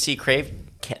 deep-sea cave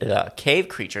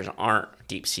creatures aren't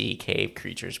deep-sea cave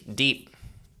creatures?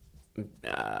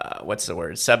 What's the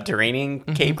word? Subterranean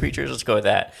cave creatures? Let's go with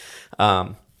that.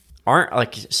 Aren't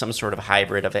like some sort of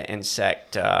hybrid of an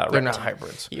insect. They're not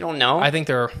hybrids. You don't know? I think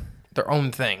they're their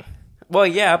own thing. Well,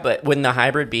 yeah, but wouldn't the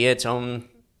hybrid be its own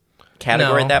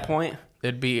category at that point?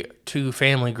 It'd be two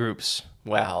family groups.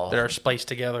 Well, that are spliced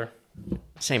together.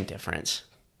 Same difference.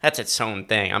 That's its own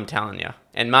thing, I'm telling you.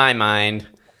 In my mind.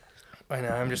 I know,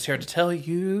 I'm just here to tell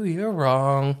you you're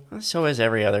wrong. So is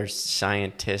every other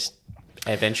scientist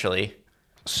eventually.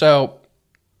 So...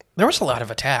 there was a lot of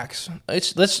attacks. I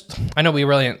know we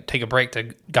really didn't take a break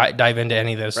to dive into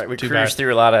any of this. Right, we cruised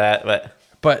through a lot of that,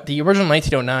 but the original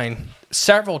 1909,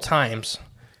 several times,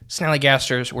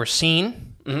 Snallygasters were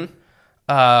seen,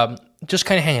 just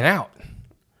kind of hanging out.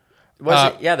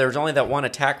 Was it? Yeah, there was only that one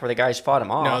attack where the guys fought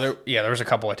him off. No, there was a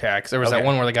couple attacks. There was Okay. that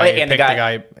one where the guy picked the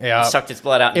guy. Yeah, sucked his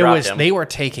blood out and dropped him. They were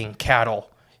taking cattle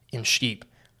and sheep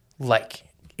like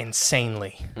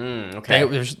insanely.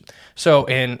 Okay. So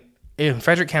in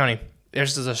Frederick County,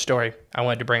 this is a story I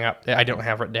wanted to bring up. I don't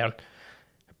have written down.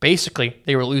 Basically,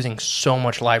 they were losing so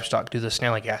much livestock due to the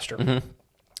Snallygaster. Mm-hmm.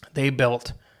 They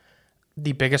built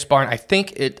the biggest barn. I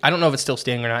don't know if it's still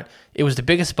standing or not. It was the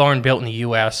biggest barn built in the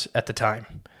U.S. at the time.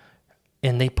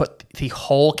 And they put the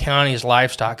whole county's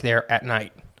livestock there at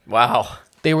night. Wow.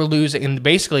 They were losing, and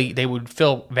basically they would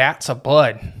fill vats of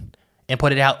blood and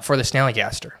put it out for the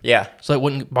Snallygaster. Yeah. So it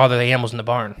wouldn't bother the animals in the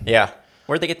barn. Yeah.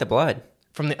 Where'd they get the blood?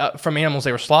 From animals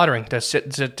they were slaughtering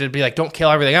to be like, don't kill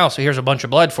everything else, so here's a bunch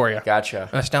of blood for you. Gotcha.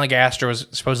 And the Snallygaster was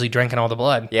supposedly drinking all the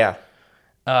blood. Yeah.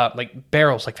 Like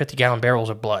barrels, like 50-gallon barrels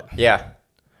of blood. Yeah.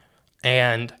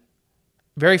 And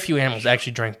very few animals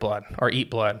actually drink blood or eat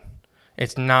blood.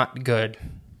 It's not good.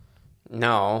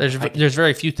 No. There's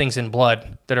very few things in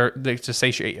blood that to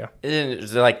satiate you.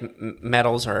 Is it like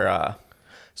metals or...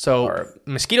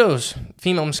 mosquitoes,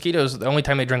 female mosquitoes, the only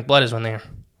time they drink blood is when they're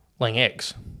laying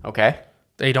eggs. Okay.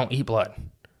 They don't eat blood.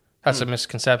 That's a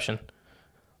misconception.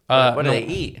 What do they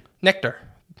eat? Nectar.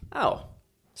 Oh.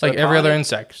 So like every other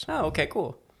insect. Oh, okay,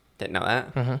 cool. Didn't know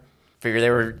that. Mm-hmm. Figured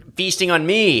they were feasting on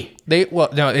me.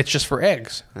 No, it's just for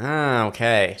eggs. Ah,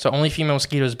 okay. So only female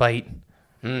mosquitoes bite,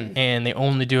 and they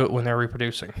only do it when they're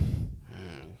reproducing.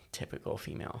 Typical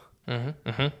female.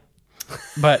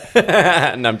 But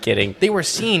no, I'm kidding. they were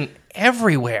seen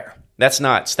everywhere. That's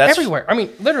nuts. That's Everywhere. I mean,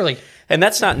 literally. And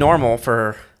that's not normal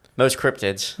for most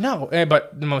cryptids. No,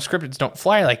 but the most cryptids don't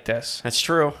fly like this. That's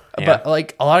true. Yeah. But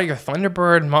like a lot of your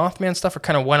Thunderbird, Mothman stuff are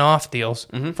kind of one-off deals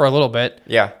for a little bit.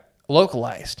 Yeah.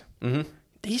 Localized. Mm-hmm.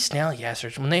 These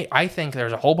Snallygasters, I think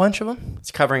there's a whole bunch of them.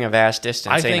 It's covering a vast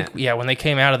distance. I think, when they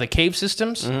came out of the cave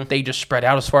systems, they just spread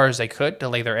out as far as they could to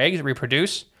lay their eggs,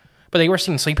 reproduce. But they were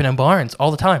seen sleeping in barns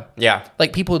all the time. Yeah.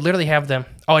 Like people would literally have them.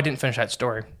 Oh, I didn't finish that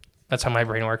story. That's how my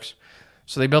brain works.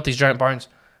 So they built these giant barns.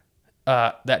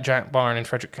 That giant barn in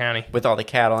Frederick County with all the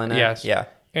cattle in it. Yes. Yeah.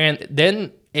 And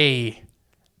then a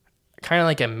kind of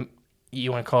like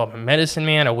you want to call him a medicine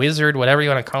man, a wizard, whatever you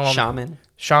want to call him.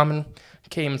 Shaman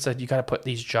came and said, you got to put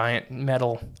these giant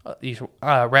metal, these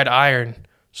red iron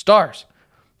stars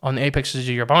on the apexes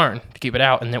of your barn to keep it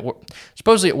out. And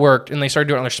supposedly it worked, and they started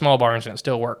doing it on their small barns, and it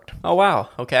still worked. Oh, wow.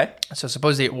 Okay. So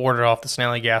supposedly it warded off the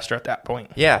Snallygaster at that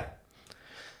point. Yeah.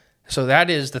 So that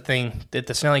is the thing that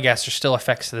the Snallygaster still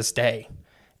affects to this day,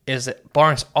 is that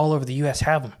barns all over the U.S.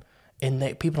 have them,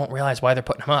 and people don't realize why they're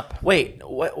putting them up. Wait,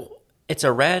 what? It's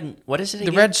a red... What is it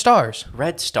again? The red stars.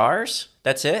 Red stars?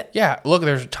 That's it? Yeah. Look,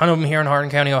 there's a ton of them here in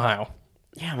Hardin County, Ohio.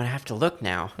 Yeah, I'm going to have to look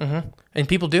now. Mm-hmm. And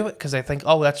people do it because they think,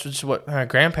 that's just what our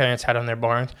grandparents had on their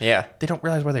barns. Yeah. They don't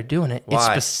realize why they're doing it. Why? It's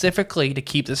specifically to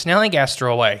keep the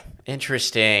Snallygaster away.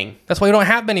 Interesting. That's why we don't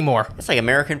have them anymore. It's like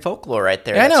American folklore right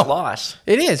there. Yeah, I know. That's lost.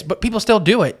 It is, but people still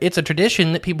do it. It's a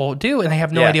tradition that people do, and they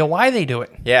have no idea why they do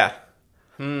it. Yeah.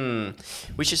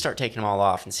 We should start taking them all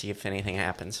off and see if anything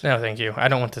happens. No, thank you. I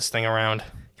don't want this thing around.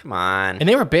 Come on. And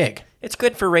they were big. It's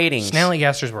good for ratings.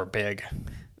 Snallygasters were big.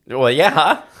 Well,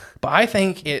 yeah. But I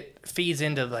think it feeds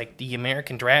into like the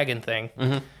American dragon thing.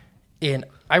 Mm-hmm. And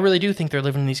I really do think they're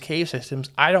living in these cave systems.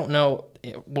 I don't know.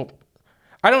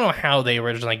 I don't know how they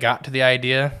originally got to the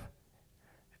idea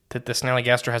that the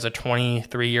Snallygaster has a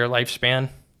 23-year lifespan.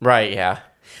 Right, yeah.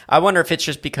 I wonder if it's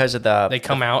just because of they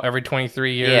come out every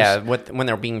 23 years. Yeah, when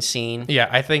they're being seen. Yeah,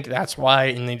 I think that's why.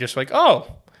 And they just like,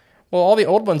 well, all the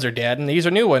old ones are dead, and these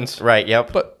are new ones. Right,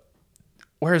 yep. But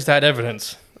where's that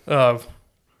evidence of...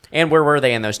 And where were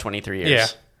they in those 23 years? Yeah.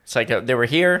 It's like they were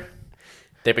here,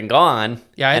 they've been gone,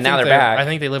 and now they're back. I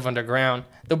think they live underground.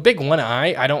 The big one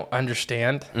eye, I don't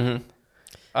understand.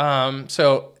 Mm-hmm.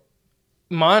 So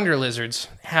monitor lizards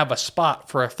have a spot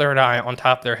for a third eye on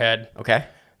top of their head. Okay.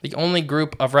 The only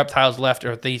group of reptiles left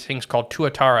are these things called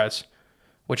tuataras,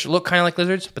 which look kind of like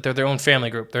lizards, but they're their own family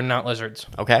group. They're not lizards.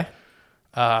 Okay.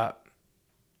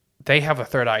 They have a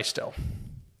third eye still.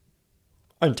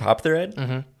 On top of their head?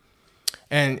 Mm-hmm.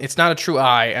 And it's not a true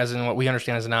eye, as in what we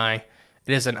understand as an eye.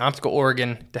 It is an optical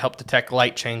organ to help detect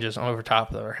light changes on over top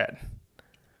of their head.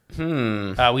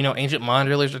 We know ancient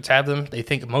monitor lizards have them. They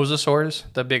think mosasaurs,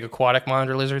 the big aquatic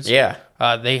monitor lizards. Yeah.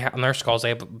 They on their skulls, they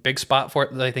have a big spot for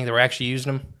it. They think they were actually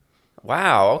using them.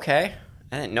 Wow, okay.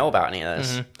 I didn't know about any of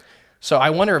this. Mm-hmm. So I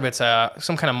wonder if it's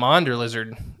some kind of monitor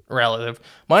lizard relative.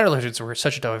 Monitor lizards were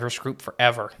such a diverse group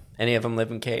forever. Any of them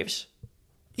live in caves?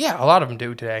 Yeah, a lot of them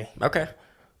do today. Okay.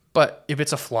 But if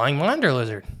it's a flying monitor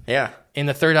lizard, yeah, and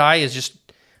the third eye is just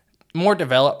more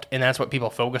developed, and that's what people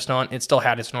focused on, it still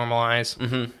had its normal eyes.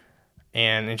 Mm-hmm.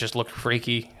 and it just looked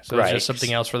freaky. So Right. it's just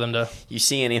something else for them to You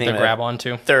see anything to with grab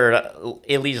onto. third,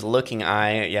 at least looking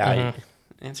eye,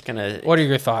 it's gonna. What are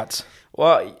your thoughts?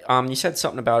 Well, you said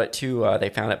something about it too. They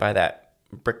found it by that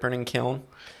brick burning kiln,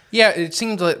 Yeah, it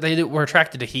seemed like they were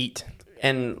attracted to heat.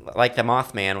 and like the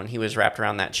Mothman when he was wrapped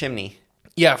around that chimney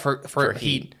Yeah, for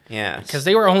heat. Yeah, Because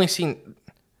they were only seen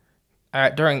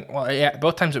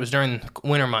both times it was during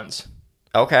winter months.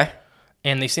 Okay.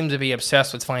 And they seem to be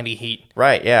obsessed with finding heat.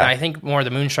 Right. Yeah. And I think more of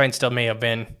the moonshine still may have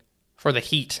been for the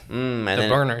heat, the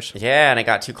burners. Yeah, and it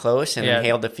got too close and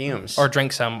inhaled the fumes. Or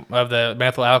drink some of the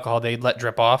methyl alcohol they let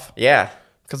drip off. Yeah.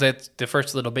 Because that's the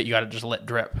first little bit you got to just let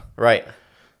drip. Right.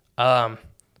 And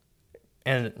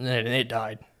then it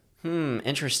died.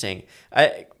 Interesting.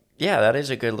 That is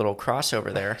a good little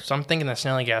crossover there. So I'm thinking the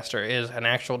Snallygaster is an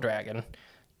actual dragon.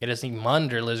 It is the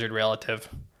monitor lizard relative.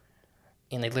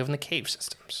 And they live in the cave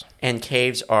systems. And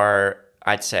caves are,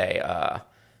 I'd say,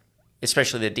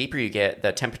 especially the deeper you get,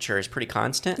 the temperature is pretty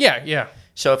constant. Yeah.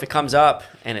 So if it comes up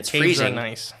and it's Caves freezing. are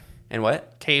nice. And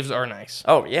what? Caves are nice.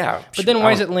 Oh, yeah. But then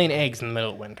why is it laying eggs in the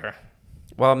middle of winter?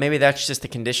 Well, maybe that's just the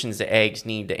conditions the eggs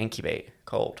need to incubate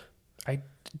cold. I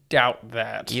doubt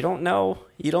that. You don't know.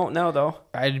 You don't know, though.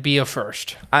 I'd be a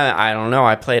first. I don't know.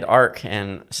 I played Ark,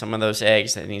 and some of those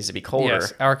eggs, that needs to be colder.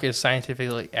 Yes, Ark is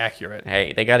scientifically accurate.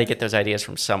 Hey, they got to get those ideas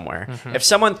from somewhere. Mm-hmm. If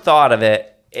someone thought of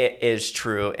it, it is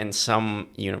true in some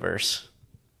universe.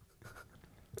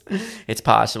 It's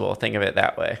possible. Think of it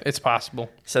that way. It's possible.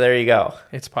 So there you go.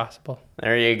 It's possible.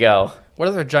 There you go. What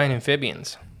are the giant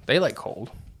amphibians? They like cold.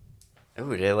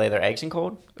 Ooh, do they lay their eggs in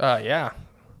cold? Yeah.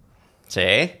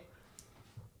 See?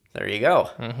 There you go.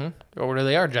 Or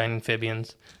they are giant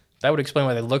amphibians. That would explain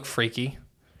why they look freaky.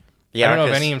 Yeah, I don't know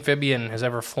if 'cause any amphibian has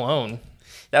ever flown.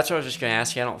 that's what I was just going to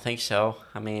ask you. I don't think so.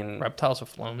 I mean, Reptiles have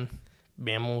flown.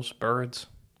 Mammals, birds.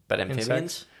 but amphibians?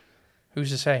 insects. Who's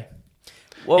to say?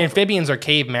 Well, Amphibians are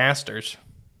cave masters.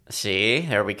 see?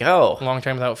 There we go. Long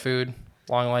time without food.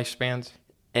 Long lifespans.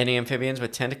 Any amphibians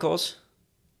with tentacles?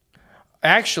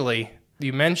 Actually,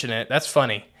 you mention it. That's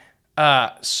funny.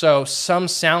 So some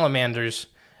salamanders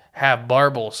have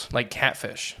barbels like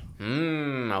catfish.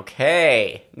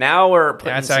 Okay. Now we're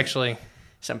putting That's actually...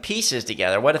 some pieces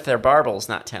together. What if they're barbels,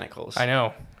 not tentacles? I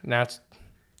know.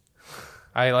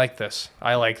 I like this.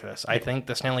 I think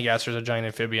the Snallygaster is a giant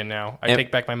amphibian now. I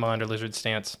take back my monitor lizard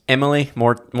stance. Emily,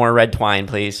 more red twine,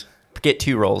 please. Get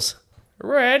 2 rolls.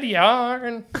 Red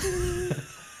yarn.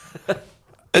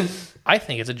 I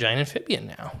think it's a giant amphibian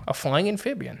now. A flying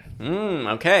amphibian.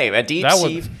 Okay. A deep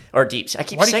sea. Or deep sea. I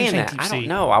keep Why do you saying say that. deep I don't sea?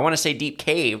 know. I want to say deep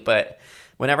cave, but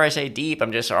whenever I say deep,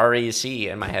 I'm just already sea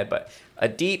in my head. But a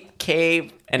deep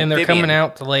cave And they're amphibian. coming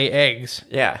out to lay eggs.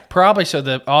 Yeah. Probably so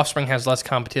the offspring has less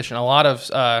competition. A lot of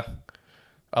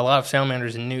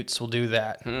salamanders and newts will do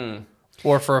that.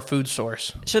 Or for a food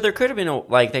source. So there could have been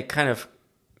they kind of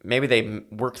maybe they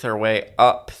worked their way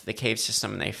up the cave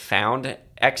system and they found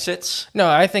exits. No,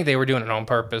 I think they were doing it on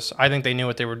purpose. I think they knew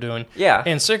what they were doing. Yeah.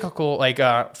 And cyclical,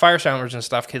 fire salamanders and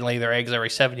stuff can lay their eggs every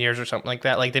 7 years or something like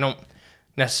that. Like, they don't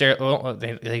necessarily, well,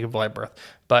 they give live birth,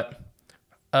 but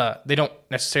they don't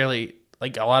necessarily,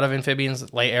 like, a lot of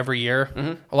amphibians lay every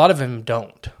year. A lot of them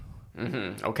don't.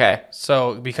 Okay.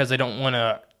 So, because they don't want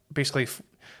to, basically,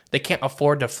 they can't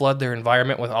afford to flood their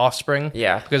environment with offspring.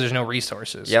 Yeah. Because there's no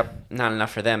resources. Yep. Not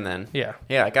enough for them then. Yeah.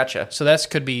 Yeah, I gotcha. So that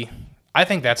could be, I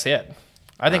think that's it.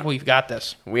 I think we've got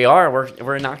this. We are.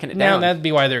 We're knocking it Now, down. that'd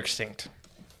be why they're extinct.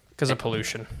 Because of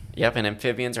pollution. Yep, and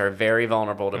amphibians are very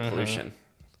vulnerable to pollution.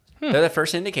 They're the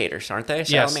first indicators, aren't they?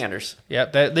 Yes. Salamanders. Yeah,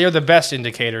 they're the best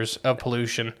indicators of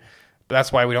pollution. But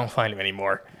that's why we don't find them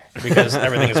anymore. Because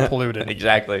everything is polluted.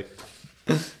 Exactly.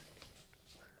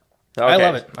 I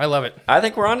love it. I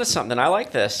think we're onto something. I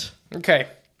like this. Okay.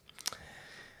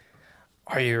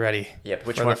 Are you ready? Yep.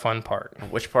 For the fun part?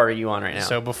 Which part are you on right now?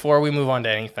 So before we move on to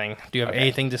anything, do you have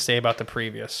anything to say about the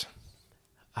previous?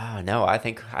 Oh no, I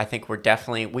think we're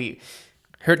definitely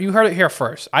You heard it here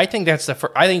first. I think that's the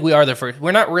first. I think we are the first.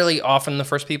 We're not really often the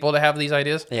first people to have these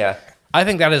ideas. Yeah. I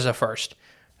think that is a first.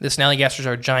 The Snallygasters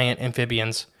are giant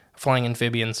amphibians, flying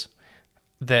amphibians,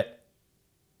 that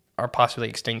are possibly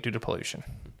extinct due to pollution.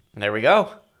 There we go.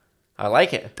 I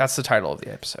like it. That's the title of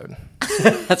the episode.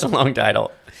 That's a long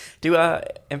title. Do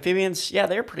amphibians? Yeah,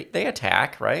 they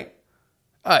attack, right?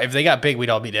 If they got big, we'd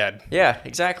all be dead. Yeah,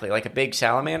 exactly. Like a big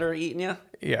salamander eating you.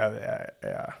 Yeah.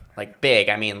 Like big,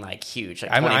 I mean like huge.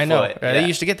 Like 20 I know. foot. They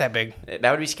used to get that big.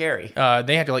 That would be scary.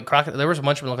 They had to like crocodile. There was a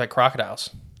bunch of them that looked like crocodiles.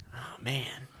 Oh man.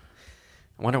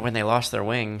 I wonder when they lost their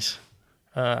wings.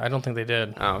 I don't think they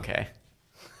did. Oh, okay.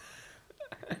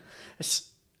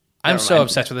 I'm so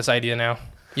obsessed with this idea now.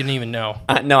 You didn't even know.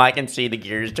 No, I can see the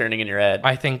gears turning in your head.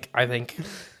 I think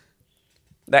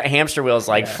That hamster wheel's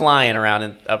like flying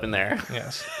around up in there.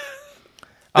 yes.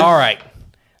 All right.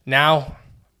 Now,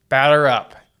 batter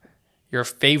up. Your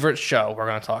favorite show we're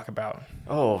going to talk about.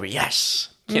 Oh, yes.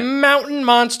 Mountain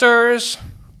Monsters.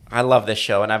 I love this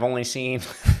show, and I've only seen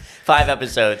 5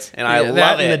 episodes, and I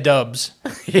love it. And the dubs.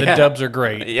 The dubs are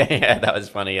great. Yeah, that was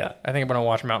funny, yeah. I think I'm going to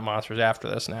watch Mountain Monsters after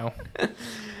this now.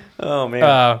 Oh,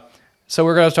 man. So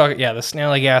we're going to talk, the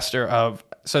Snallygaster of...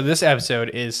 So this episode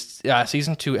is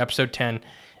Season 2, Episode 10.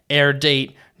 Air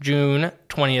date, June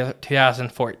 20th,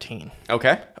 2014.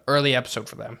 Okay. Early episode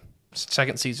for them.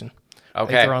 Second season.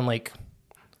 Okay. They're on,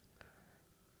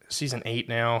 Season 8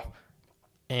 now.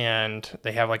 And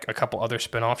they have, a couple other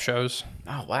spin-off shows.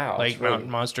 Oh, wow. Mountain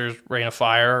Monsters, Reign of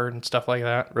Fire, and stuff like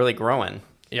that. Really growing.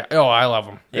 Yeah. Oh, I love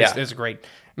them. Yeah. It's great.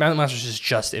 Mountain Monsters is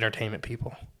just entertainment,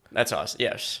 people. That's awesome.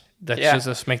 Yes.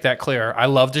 Let's make that clear. I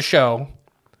love the show.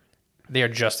 They are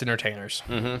just entertainers.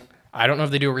 Mm-hmm. I don't know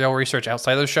if they do real research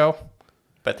outside of the show.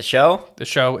 But the show? The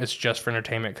show is just for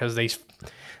entertainment because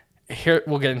here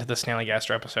we'll get into the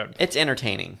Snallygaster episode. It's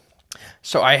entertaining.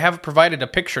 So I have provided a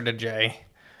picture to Jay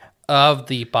of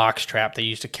the box trap they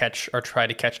used to catch or try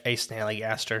to catch a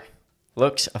Snallygaster.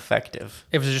 Looks effective.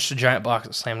 It was just a giant box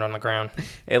that slammed on the ground.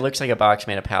 It looks like a box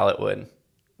made of pallet wood.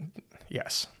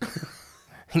 Yes.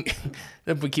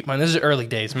 If we keep in mind, this is early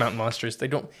days, Mountain Monsters.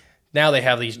 Now they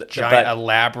have these giant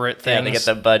elaborate things. Yeah, they get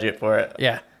the budget for it.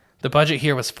 Yeah. The budget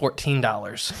here was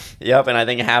 $14. Yep, and I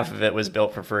think half of it was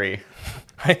built for free.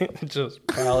 Just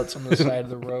pallets on the side of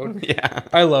the road. Yeah.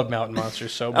 I love Mountain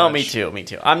Monsters so much. Oh, me too.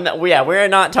 We're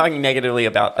not talking negatively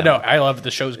about them. No, I love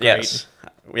the show's great.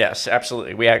 Yes,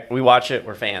 absolutely. We watch it.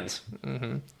 We're fans.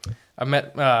 Mm-hmm.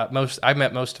 I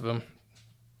met most of them.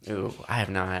 Ooh, I have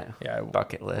not. Yeah,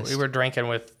 bucket list. We were drinking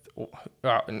with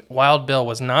Wild Bill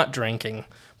was not drinking,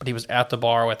 but he was at the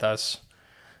bar with us,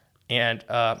 and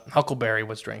Huckleberry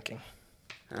was drinking.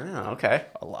 Oh, okay.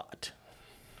 A lot.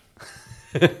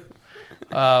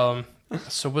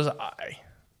 So was I.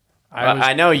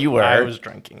 I know you were. I was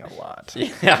drinking a lot.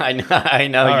 Yeah, I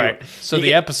know. All right. So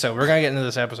the episode, we're gonna get into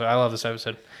this episode. I love this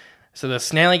episode. So the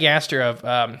Snallygaster of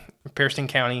Pierceton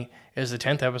County is the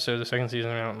 10th episode of the second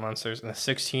season of Mountain Monsters and the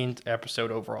 16th episode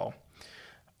overall.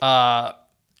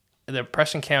 The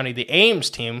Preston County, the Ames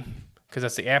team, because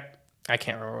that's I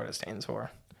can't remember what it stands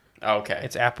for. Okay.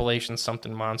 It's Appalachian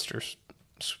something Monsters.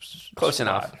 Close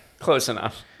enough. Close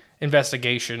enough.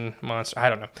 Investigation monster. I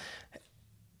don't know.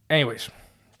 Anyways,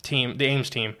 the Ames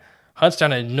team hunts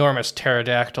down an enormous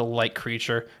pterodactyl-like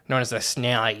creature known as the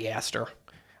Snallygaster.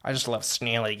 I just love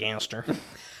Snallygaster.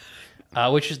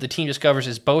 Which the team discovers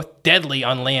is both deadly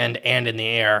on land and in the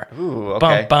air. Ooh,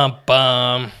 okay. Bum, bum,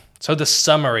 bum. So the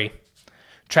summary.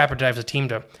 Trapper drives a team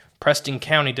to Preston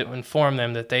County to inform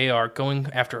them that they are going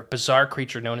after a bizarre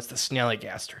creature known as the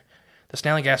Snallygaster. The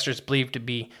Snallygaster is believed to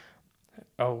be...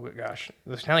 Oh, gosh.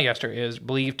 The Snallygaster is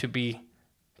believed to be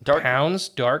dark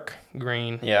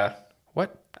green. Yeah.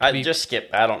 What? Just skip.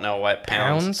 I don't know what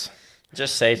pounds.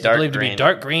 Just say dark green. Believed to be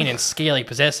dark green and scaly,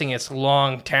 possessing its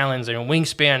long talons and a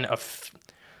wingspan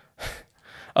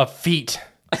of feet.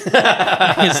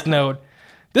 His note.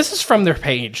 This is from their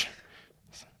page,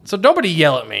 so nobody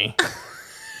yell at me.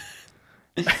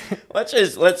 Let's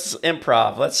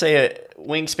improv. Let's say a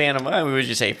wingspan of what would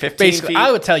you say 15 feet?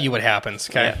 I would tell you what happens.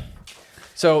 Okay. Yeah.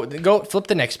 So go flip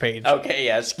the next page. Okay.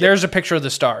 Yes. There's a picture of the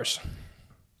stars.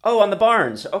 Oh, on the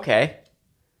barns. Okay.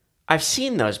 I've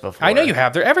seen those before. I know you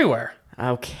have. They're everywhere.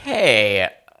 Okay.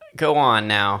 Go on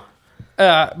now.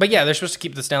 But yeah, they're supposed to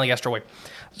keep the Snallygaster away.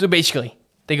 So basically,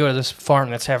 they go to this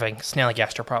farm that's having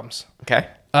Snallygaster problems. Okay.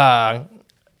 I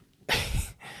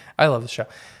love the show.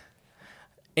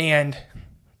 And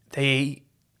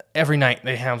every night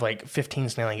they have 15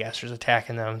 Snallygasters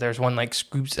attacking them. There's one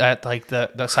scoops at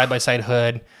the side-by-side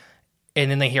hood. And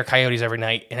then they hear coyotes every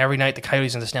night. And every night the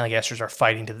coyotes and the Snallygasters are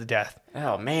fighting to the death.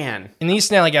 Oh, man. And these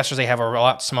Snallygasters, they have a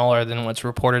lot smaller than what's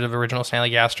reported of original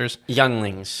Snallygasters.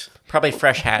 Younglings. Probably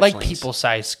fresh hatchlings. Like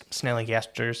people-sized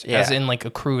Snallygasters. Yeah. As in a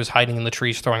crew is hiding in the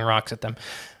trees throwing rocks at them.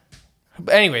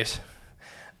 But anyways.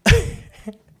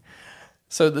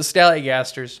 So the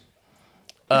Snallygasters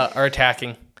are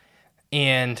attacking.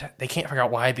 And they can't figure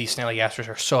out why these Snallygasters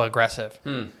are so aggressive.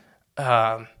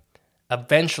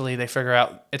 Eventually, they figure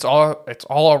out it's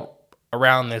all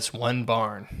around this one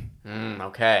barn.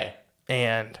 Okay.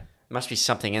 And must be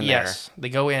something in there. Yes, they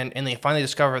go in and they finally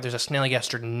discover there's a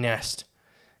Snallygaster nest,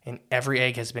 and every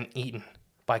egg has been eaten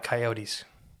by coyotes.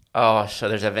 Oh, so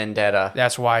there's a vendetta.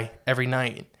 That's why every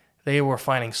night they were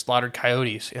finding slaughtered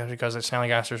coyotes because the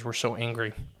Snallygasters were so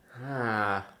angry.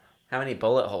 How many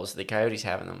bullet holes do the coyotes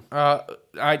have in them?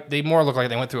 They more look like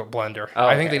they went through a blender. Oh,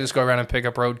 I think okay. they just go around and pick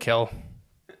up roadkill.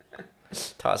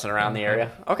 Tossing around the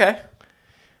area. Okay.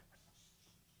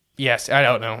 Yes, I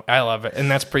don't know. I love it,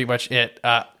 and that's pretty much it.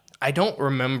 I don't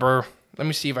remember. Let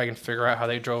me see if I can figure out how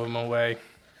they drove them away.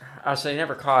 Oh, so they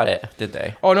never caught it, did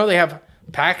they? Oh no, they have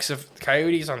packs of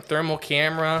coyotes on thermal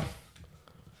camera.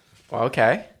 Well,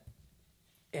 okay.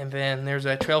 And then there's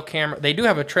a trail camera. They do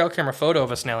have a trail camera photo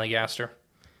of a Snallygaster.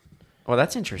 Well,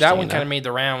 that's interesting. That one kind of made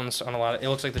the rounds on a lot of. It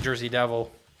looks like the Jersey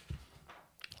Devil.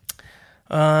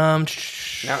 Now,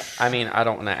 I mean, I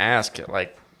don't want to ask,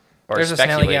 like, or there's a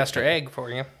speculate. Snallygaster egg for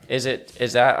you. Is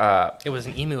that? It was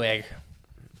an emu egg.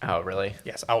 Oh, really?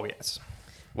 Yes. Oh, yes.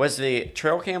 Was the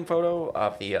trail cam photo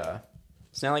of the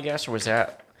Snallygaster, was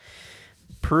that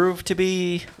proved to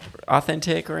be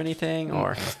authentic or anything,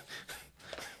 or?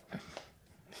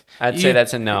 I'd say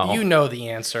that's a no. You know the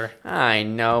answer. I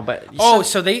know, but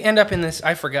So they end up in this.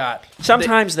 I forgot.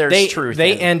 Sometimes there's truth.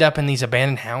 They end up in these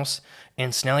abandoned house,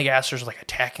 and Snallygasters like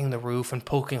attacking the roof and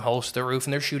poking holes to the roof,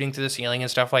 and they're shooting through the ceiling and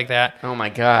stuff like that. Oh my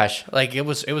gosh! Like it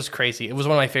was crazy. It was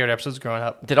one of my favorite episodes growing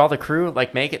up. Did all the crew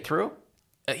like make it through?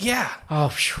 Yeah. Oh,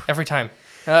 phew. Every time.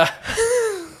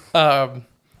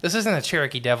 This isn't a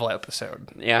Cherokee Devil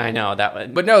episode. Yeah, I know that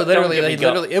one. But no, literally,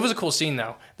 it was a cool scene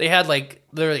though. They had like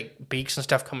literally beaks and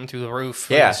stuff coming through the roof,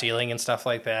 from the ceiling and stuff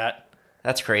like that.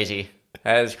 That's crazy.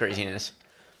 That is craziness.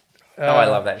 I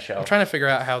love that show. I'm trying to figure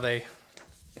out how they.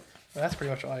 That's pretty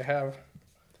much all I have.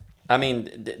 I mean,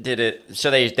 did it?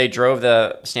 So they drove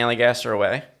the Snallygaster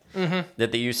away. Mm-hmm.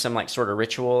 Did they use some like sort of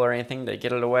ritual or anything to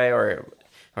get it away, or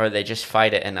they just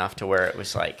fight it enough to where it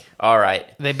was like, all right?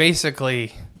 They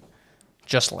basically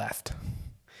just left.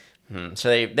 So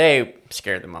they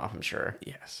scared them off, I'm sure.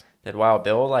 Yes. Did Wild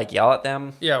Bill like yell at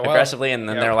them aggressively, and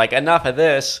then they're like, enough of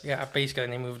this? Yeah, basically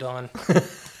they moved on.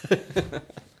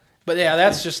 But yeah,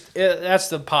 that's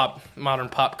the modern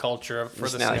pop culture for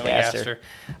the Snallygaster.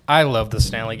 I love the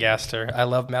Snallygaster. I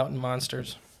love mountain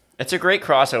monsters. It's a great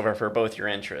crossover for both your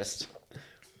interests.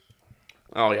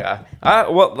 Oh yeah. I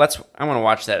want to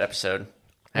watch that episode.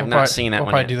 I have not seen that one.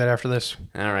 We'll probably do that after this.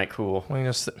 All right, cool. We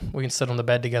can sit on the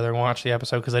bed together and watch the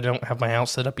episode because I don't have my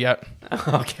house set up yet.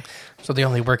 Okay. So the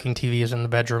only working TV is in the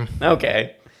bedroom.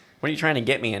 Okay. What are you trying to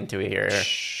get me into here?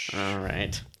 Shh. All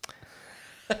right.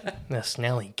 The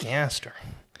Snallygaster.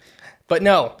 But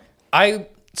no,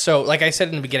 like I said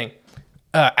in the beginning,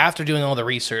 after doing all the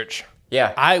research,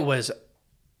 I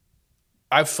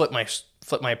flipped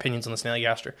my opinions on the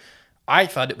Snallygaster. I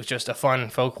thought it was just a fun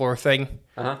folklore thing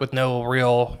with no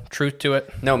real truth to it.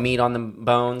 No meat on the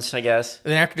bones, I guess.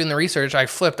 And then after doing the research, I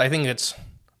flipped. I think it's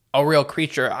a real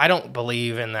creature. I don't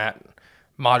believe in that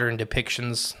modern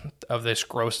depictions of this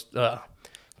gross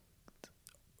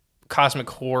cosmic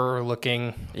horror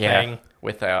looking thing.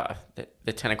 With the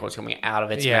tentacles coming out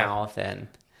of its mouth. And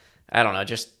I don't know,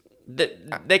 just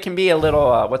they can be a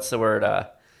little, what's the word? I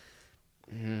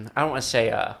don't want to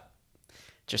say...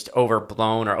 just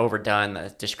overblown or overdone the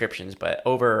descriptions, but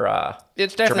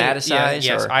it's dramatized.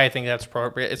 Yes, I think that's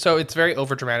appropriate. So it's very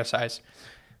over dramatized.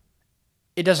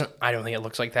 It doesn't. I don't think it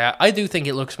looks like that. I do think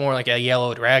it looks more like a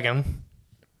yellow dragon.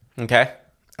 Okay.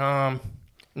 Now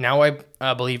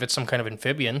I believe it's some kind of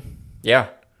amphibian. Yeah.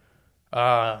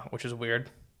 Which is weird.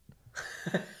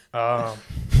 But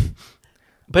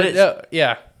it's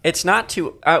yeah. It's not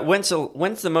too.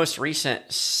 When's the most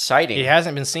recent sighting? It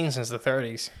hasn't been seen since the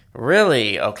 30s.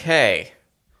 Really? Okay.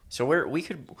 So we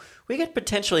could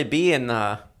potentially be in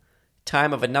the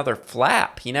time of another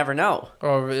flap. You never know.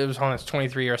 Oh, it was on its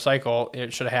 23-year cycle.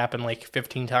 It should have happened like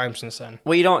 15 times since then.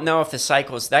 Well, you don't know if the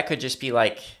cycles. That could just be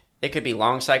like it could be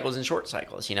long cycles and short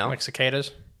cycles. You know, like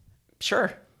cicadas.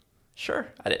 Sure.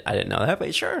 I didn't know that,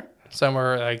 but sure. Some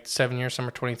are like 7 years, some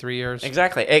are 23 years.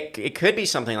 Exactly. It could be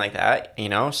something like that, you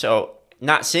know? So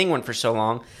not seeing one for so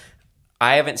long,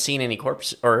 I haven't seen any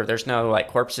corpses, or there's no like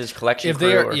corpses collection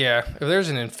crew. If there's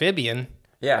an amphibian,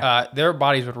 their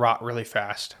bodies would rot really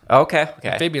fast. Okay.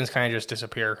 Amphibians kind of just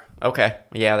disappear. Okay.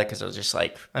 Yeah, because it was just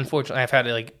like... Unfortunately, I've had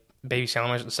like baby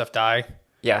salamanders and stuff die.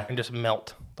 Yeah. And just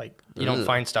melt. Like, you don't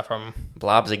find stuff from them.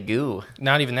 Blobs of goo.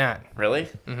 Not even that. Really?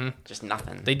 Mm-hmm. Just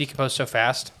nothing. They decompose so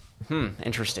fast.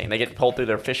 Interesting. They get pulled through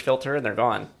their fish filter and they're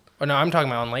gone. Oh, no, I'm talking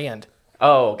about on land.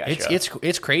 Oh, gotcha.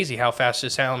 It's crazy how fast a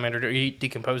salamander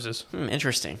decomposes.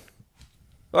 Interesting.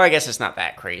 Well, I guess it's not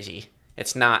that crazy.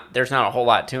 It's not. There's not a whole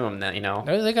lot to them, that you know.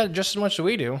 No, they got just as much as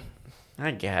we do.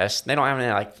 I guess they don't have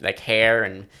any like hair,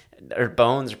 and their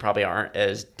bones probably aren't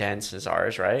as dense as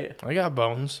ours, right? They got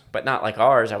bones, but not like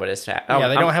ours. I would assume. Yeah,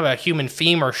 they don't have a human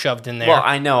femur shoved in there. Well,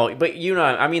 I know, but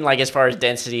I mean, like as far as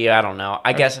density, I don't know.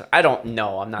 I guess I don't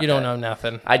know. I'm not. You don't know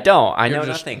nothing. I don't. I know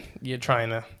nothing. You're trying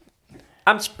to.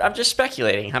 I'm just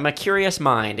speculating. I'm a curious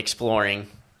mind exploring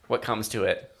what comes to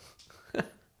it.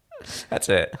 That's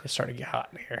it. It's starting to get hot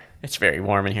in here. It's very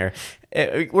warm in here.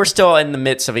 We're still in the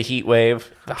midst of a heat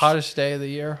wave. The hottest day of the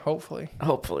year, hopefully.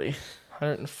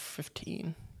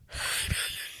 115.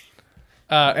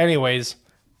 Anyways,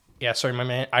 yeah, sorry, my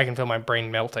man. I can feel my brain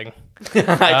melting. I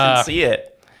can see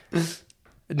it.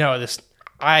 No,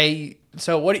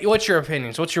 So what's your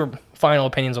opinions? What's your final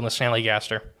opinions on the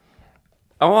Snallygaster?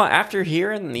 Oh, well, after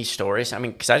hearing these stories, I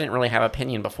mean, because I didn't really have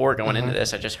opinion before going into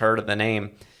this, I just heard of the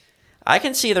name. I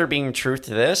can see there being truth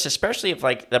to this, especially if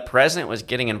like the president was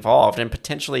getting involved and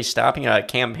potentially stopping a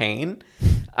campaign.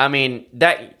 I mean,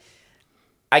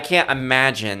 I can't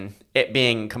imagine it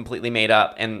being completely made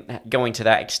up and going to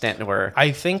that extent where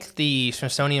I think the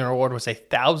Smithsonian award was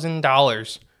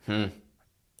 $1,000 in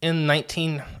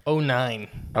 1909.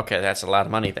 Okay, that's a lot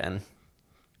of money then.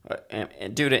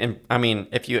 I mean,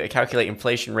 if you calculate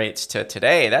inflation rates to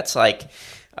today, that's like,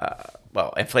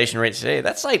 inflation rates today,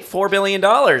 that's like $4 billion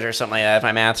or something like that, if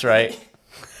my math's right.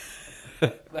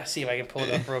 Let's see if I can pull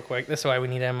it up real quick. That's why we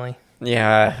need Emily.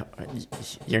 Yeah,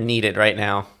 you're needed right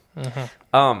now.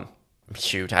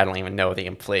 Shoot, I don't even know the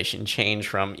inflation change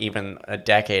from even a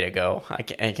decade ago. I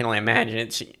can only imagine.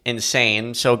 It's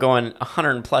insane. So going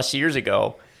 100 plus years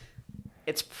ago,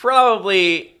 it's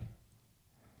probably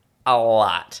a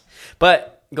lot.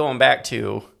 But going back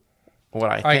to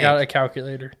what I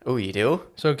Oh, you do?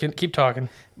 So keep talking.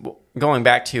 Going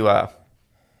back to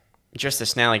just the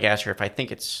Snallygaster, if I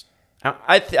think it's...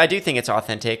 I do think it's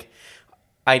authentic.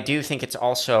 I do think it's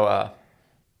also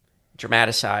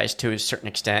dramatized to a certain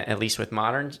extent, at least with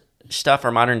modern stuff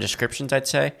or modern descriptions, I'd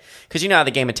say. Because you know how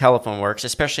the game of telephone works,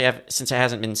 especially since it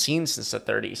hasn't been seen since the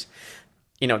 30s.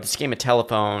 You know, this game of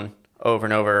telephone, over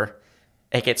and over,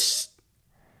 it gets...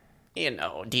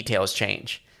 details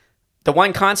change. The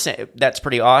one constant that's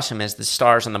pretty awesome is the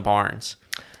stars on the barns.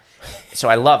 So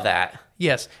I love that.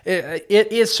 Yes. It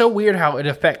is so weird how it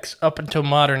affects up until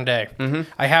modern day. Mm-hmm.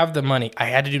 I have the money. I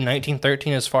had to do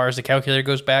 1913 as far as the calculator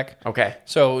goes back. Okay.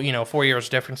 So, 4 years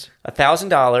difference. $1,000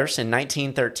 in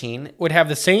 1913. Would have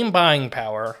the same buying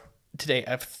power today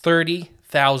of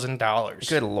 $30,000.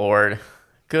 Good Lord.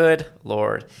 Good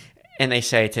Lord. And they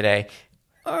say today,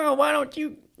 oh, why don't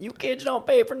you kids don't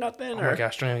pay for nothing? Oh my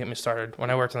gosh, don't even get me started. When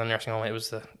I worked in the nursing home, it was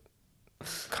the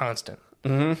constant.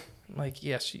 Mm-hmm. Like,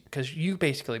 yes, because you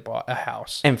basically bought a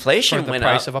house. Inflation for the went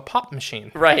price up. of a pop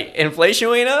machine. Right. Inflation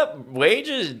went up.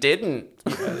 Wages didn't.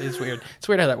 Yeah, it's weird. It's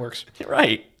weird how that works.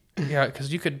 Right. Yeah,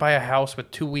 because you could buy a house with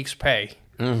 2 weeks' pay.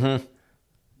 Mm-hmm.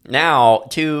 Now,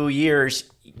 2 years,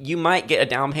 you might get a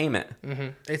down payment. Mm-hmm.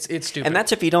 It's stupid. And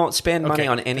that's if you don't spend money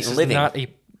on any living. This is not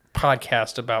a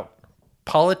podcast about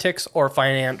politics or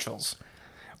financials.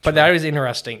 But that is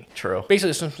interesting. True.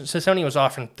 Basically, Smithsonian was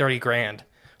offering $30,000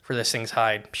 for this thing's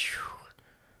hide.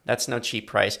 That's no cheap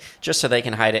price. Just so they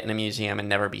can hide it in a museum and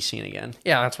never be seen again.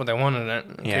 Yeah, that's what they wanted it.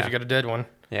 In case you got a dead one.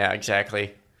 Yeah,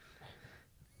 exactly.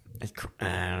 I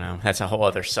don't know. That's a whole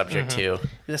other subject too.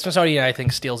 The Smithsonian, I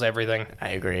think, steals everything. I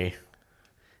agree.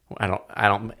 I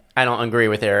don't agree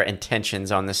with their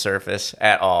intentions on the surface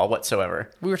at all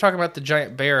whatsoever. We were talking about the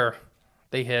giant bear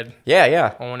they hid.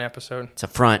 Yeah. On one episode. It's a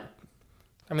front.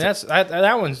 I mean,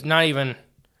 that one's not even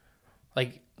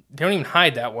like they don't even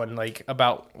hide that one like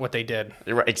about what they did.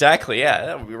 Exactly. Yeah,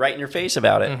 that would be right in your face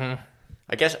about it. Mm-hmm.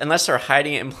 I guess unless they're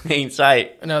hiding it in plain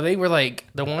sight. No, they were like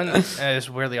the one is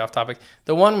weirdly off topic.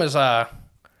 The one was the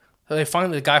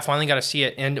guy finally got to see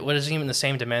it, and it wasn't even the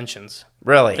same dimensions.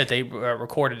 Really? That they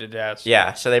recorded it as.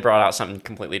 Yeah. So they brought out something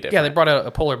completely different. Yeah, they brought out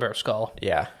a polar bear skull.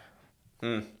 Yeah.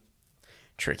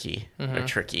 Tricky. Mm-hmm. They're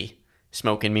tricky.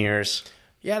 Smoke and mirrors.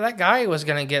 Yeah, that guy was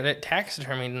going to get it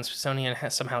taxidermied, and the Smithsonian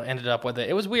somehow ended up with it.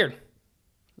 It was weird.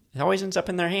 It always ends up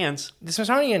in their hands. The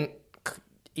Smithsonian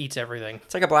eats everything.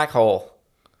 It's like a black hole.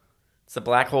 It's the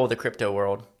black hole of the crypto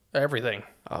world. Everything.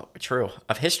 Oh, true.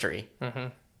 Of history.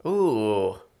 Mm-hmm.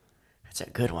 Ooh. That's a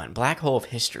good one. Black hole of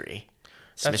history.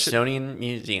 Smithsonian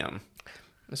Museum.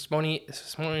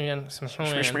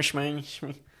 Smithsonian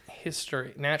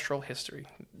History, Natural History.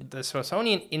 The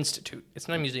Smithsonian Institute. It's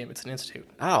not a museum, it's an institute.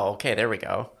 Oh, okay, there we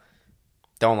go.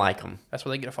 Don't like them. That's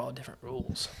where they get to follow different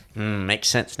rules. Makes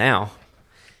sense now.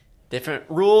 Different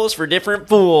rules for different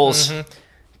fools. Mm-hmm.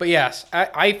 But yes,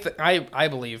 I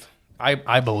believe in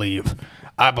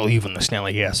the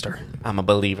Snallygaster. I'm a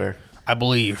believer. I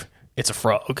believe It's a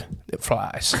frog that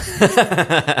flies.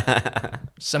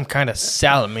 Some kind of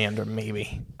salamander,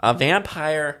 maybe. A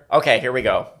vampire. Okay, here we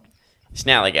go.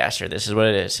 Snallygaster. This is what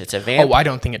it is. It's a vampire. Oh, I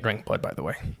don't think it drank blood, by the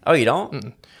way. Oh, you don't?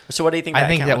 Mm-mm. So what do you think? I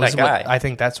think that was guy? I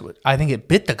think that's what. I think it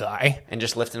bit the guy and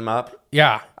just lifted him up.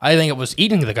 Yeah, I think it was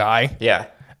eating the guy. Yeah,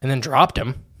 and then dropped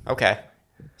him. Okay,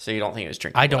 so you don't think it was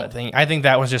drinking? I think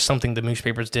that was just something the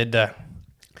newspapers did to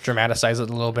dramatize it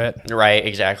a little bit. Right,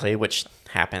 exactly, which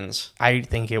happens. I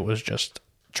think it was just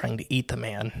trying to eat the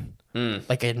man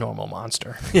like a normal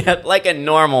monster. Yeah, like a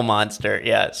normal monster.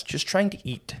 Yes, just trying to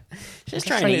eat. Just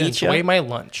trying to eat away my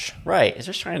lunch. Right, it's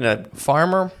just trying to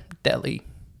farmer deli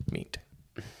meat.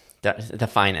 The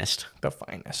finest. The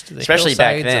finest. Especially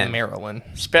back then. Of Maryland.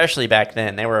 Especially back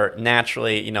then. They were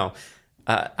naturally, you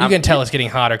can tell it's getting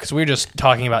hotter because we're just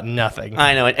talking about nothing.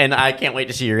 I know, and I can't wait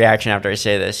to see your reaction after I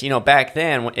say this. Back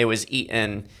then, it was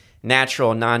eaten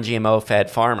natural, non-GMO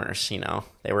fed farmers,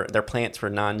 Their plants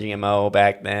were non-GMO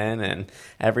back then and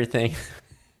everything.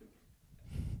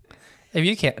 If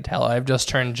you can't tell, I've just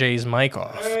turned Jay's mic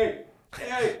off.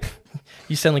 Hey.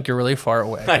 You sound like you're really far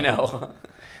away. I know.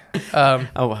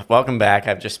 Welcome back.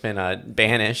 I've just been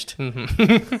banished.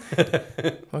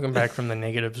 Mm-hmm. Welcome back from the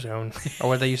negative zone, or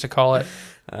what they used to call it.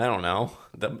 I don't know.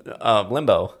 The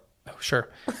limbo. Oh, sure.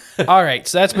 All right,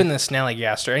 so that's been the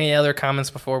Snallygaster. Any other comments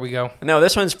before we go? No,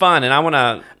 this one's fun, and I want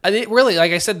to... It really,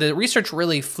 like I said, the research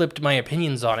really flipped my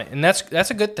opinions on it, and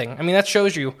that's a good thing. I mean, that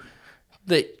shows you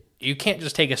that you can't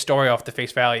just take a story off the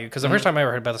face value, because the first time I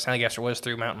ever heard about the Snallygaster was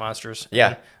through Mountain Monsters.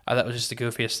 Yeah. I thought it was just the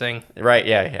goofiest thing. Right,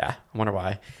 yeah. I wonder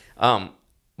why.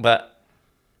 But,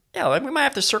 yeah, we might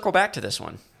have to circle back to this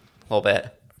one a little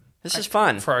bit. This is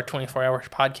fun. For our 24-hour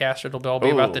podcast, it'll all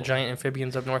be about the giant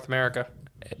amphibians of North America.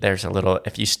 There's a little,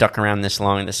 if you stuck around this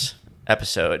long in this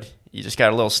episode, you just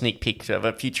got a little sneak peek of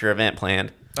a future event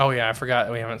planned. Oh, yeah, I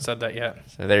forgot. We haven't said that yet.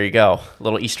 So there you go. A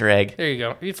little Easter egg. There you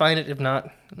go. If you find it, if not,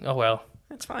 oh well.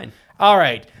 That's fine. All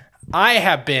right. I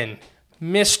have been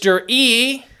Mr.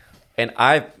 E. And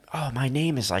my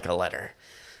name is like a letter.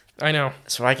 I know.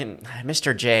 So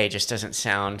Mr. J just doesn't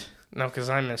sound. No, because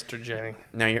I'm Mr. J.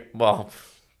 No, you're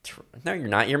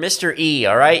not. You're Mr. E,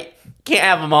 all right? Can't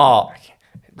have them all.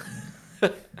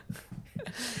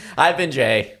 I've been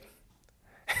Jay.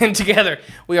 And together,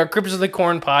 we are Cryptids of the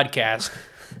Corn podcast.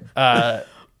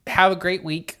 Have a great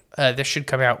week. This should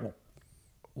come out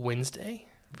Wednesday.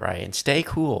 Right, and stay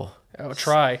cool. Oh,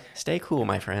 try. Stay cool,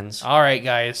 my friends. All right,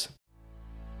 guys.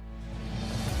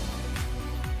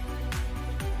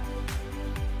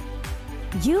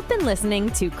 You've been listening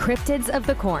to Cryptids of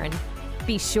the Corn.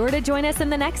 Be sure to join us in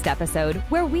the next episode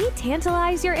where we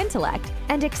tantalize your intellect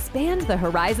and expand the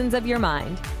horizons of your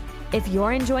mind. If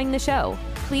you're enjoying the show,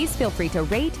 please feel free to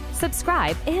rate,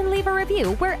 subscribe, and leave a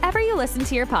review wherever you listen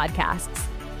to your podcasts.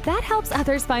 That helps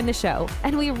others find the show,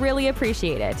 and we really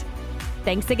appreciate it.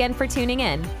 Thanks again for tuning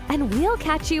in, and we'll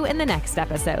catch you in the next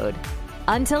episode.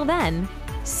 Until then,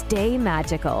 stay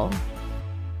magical.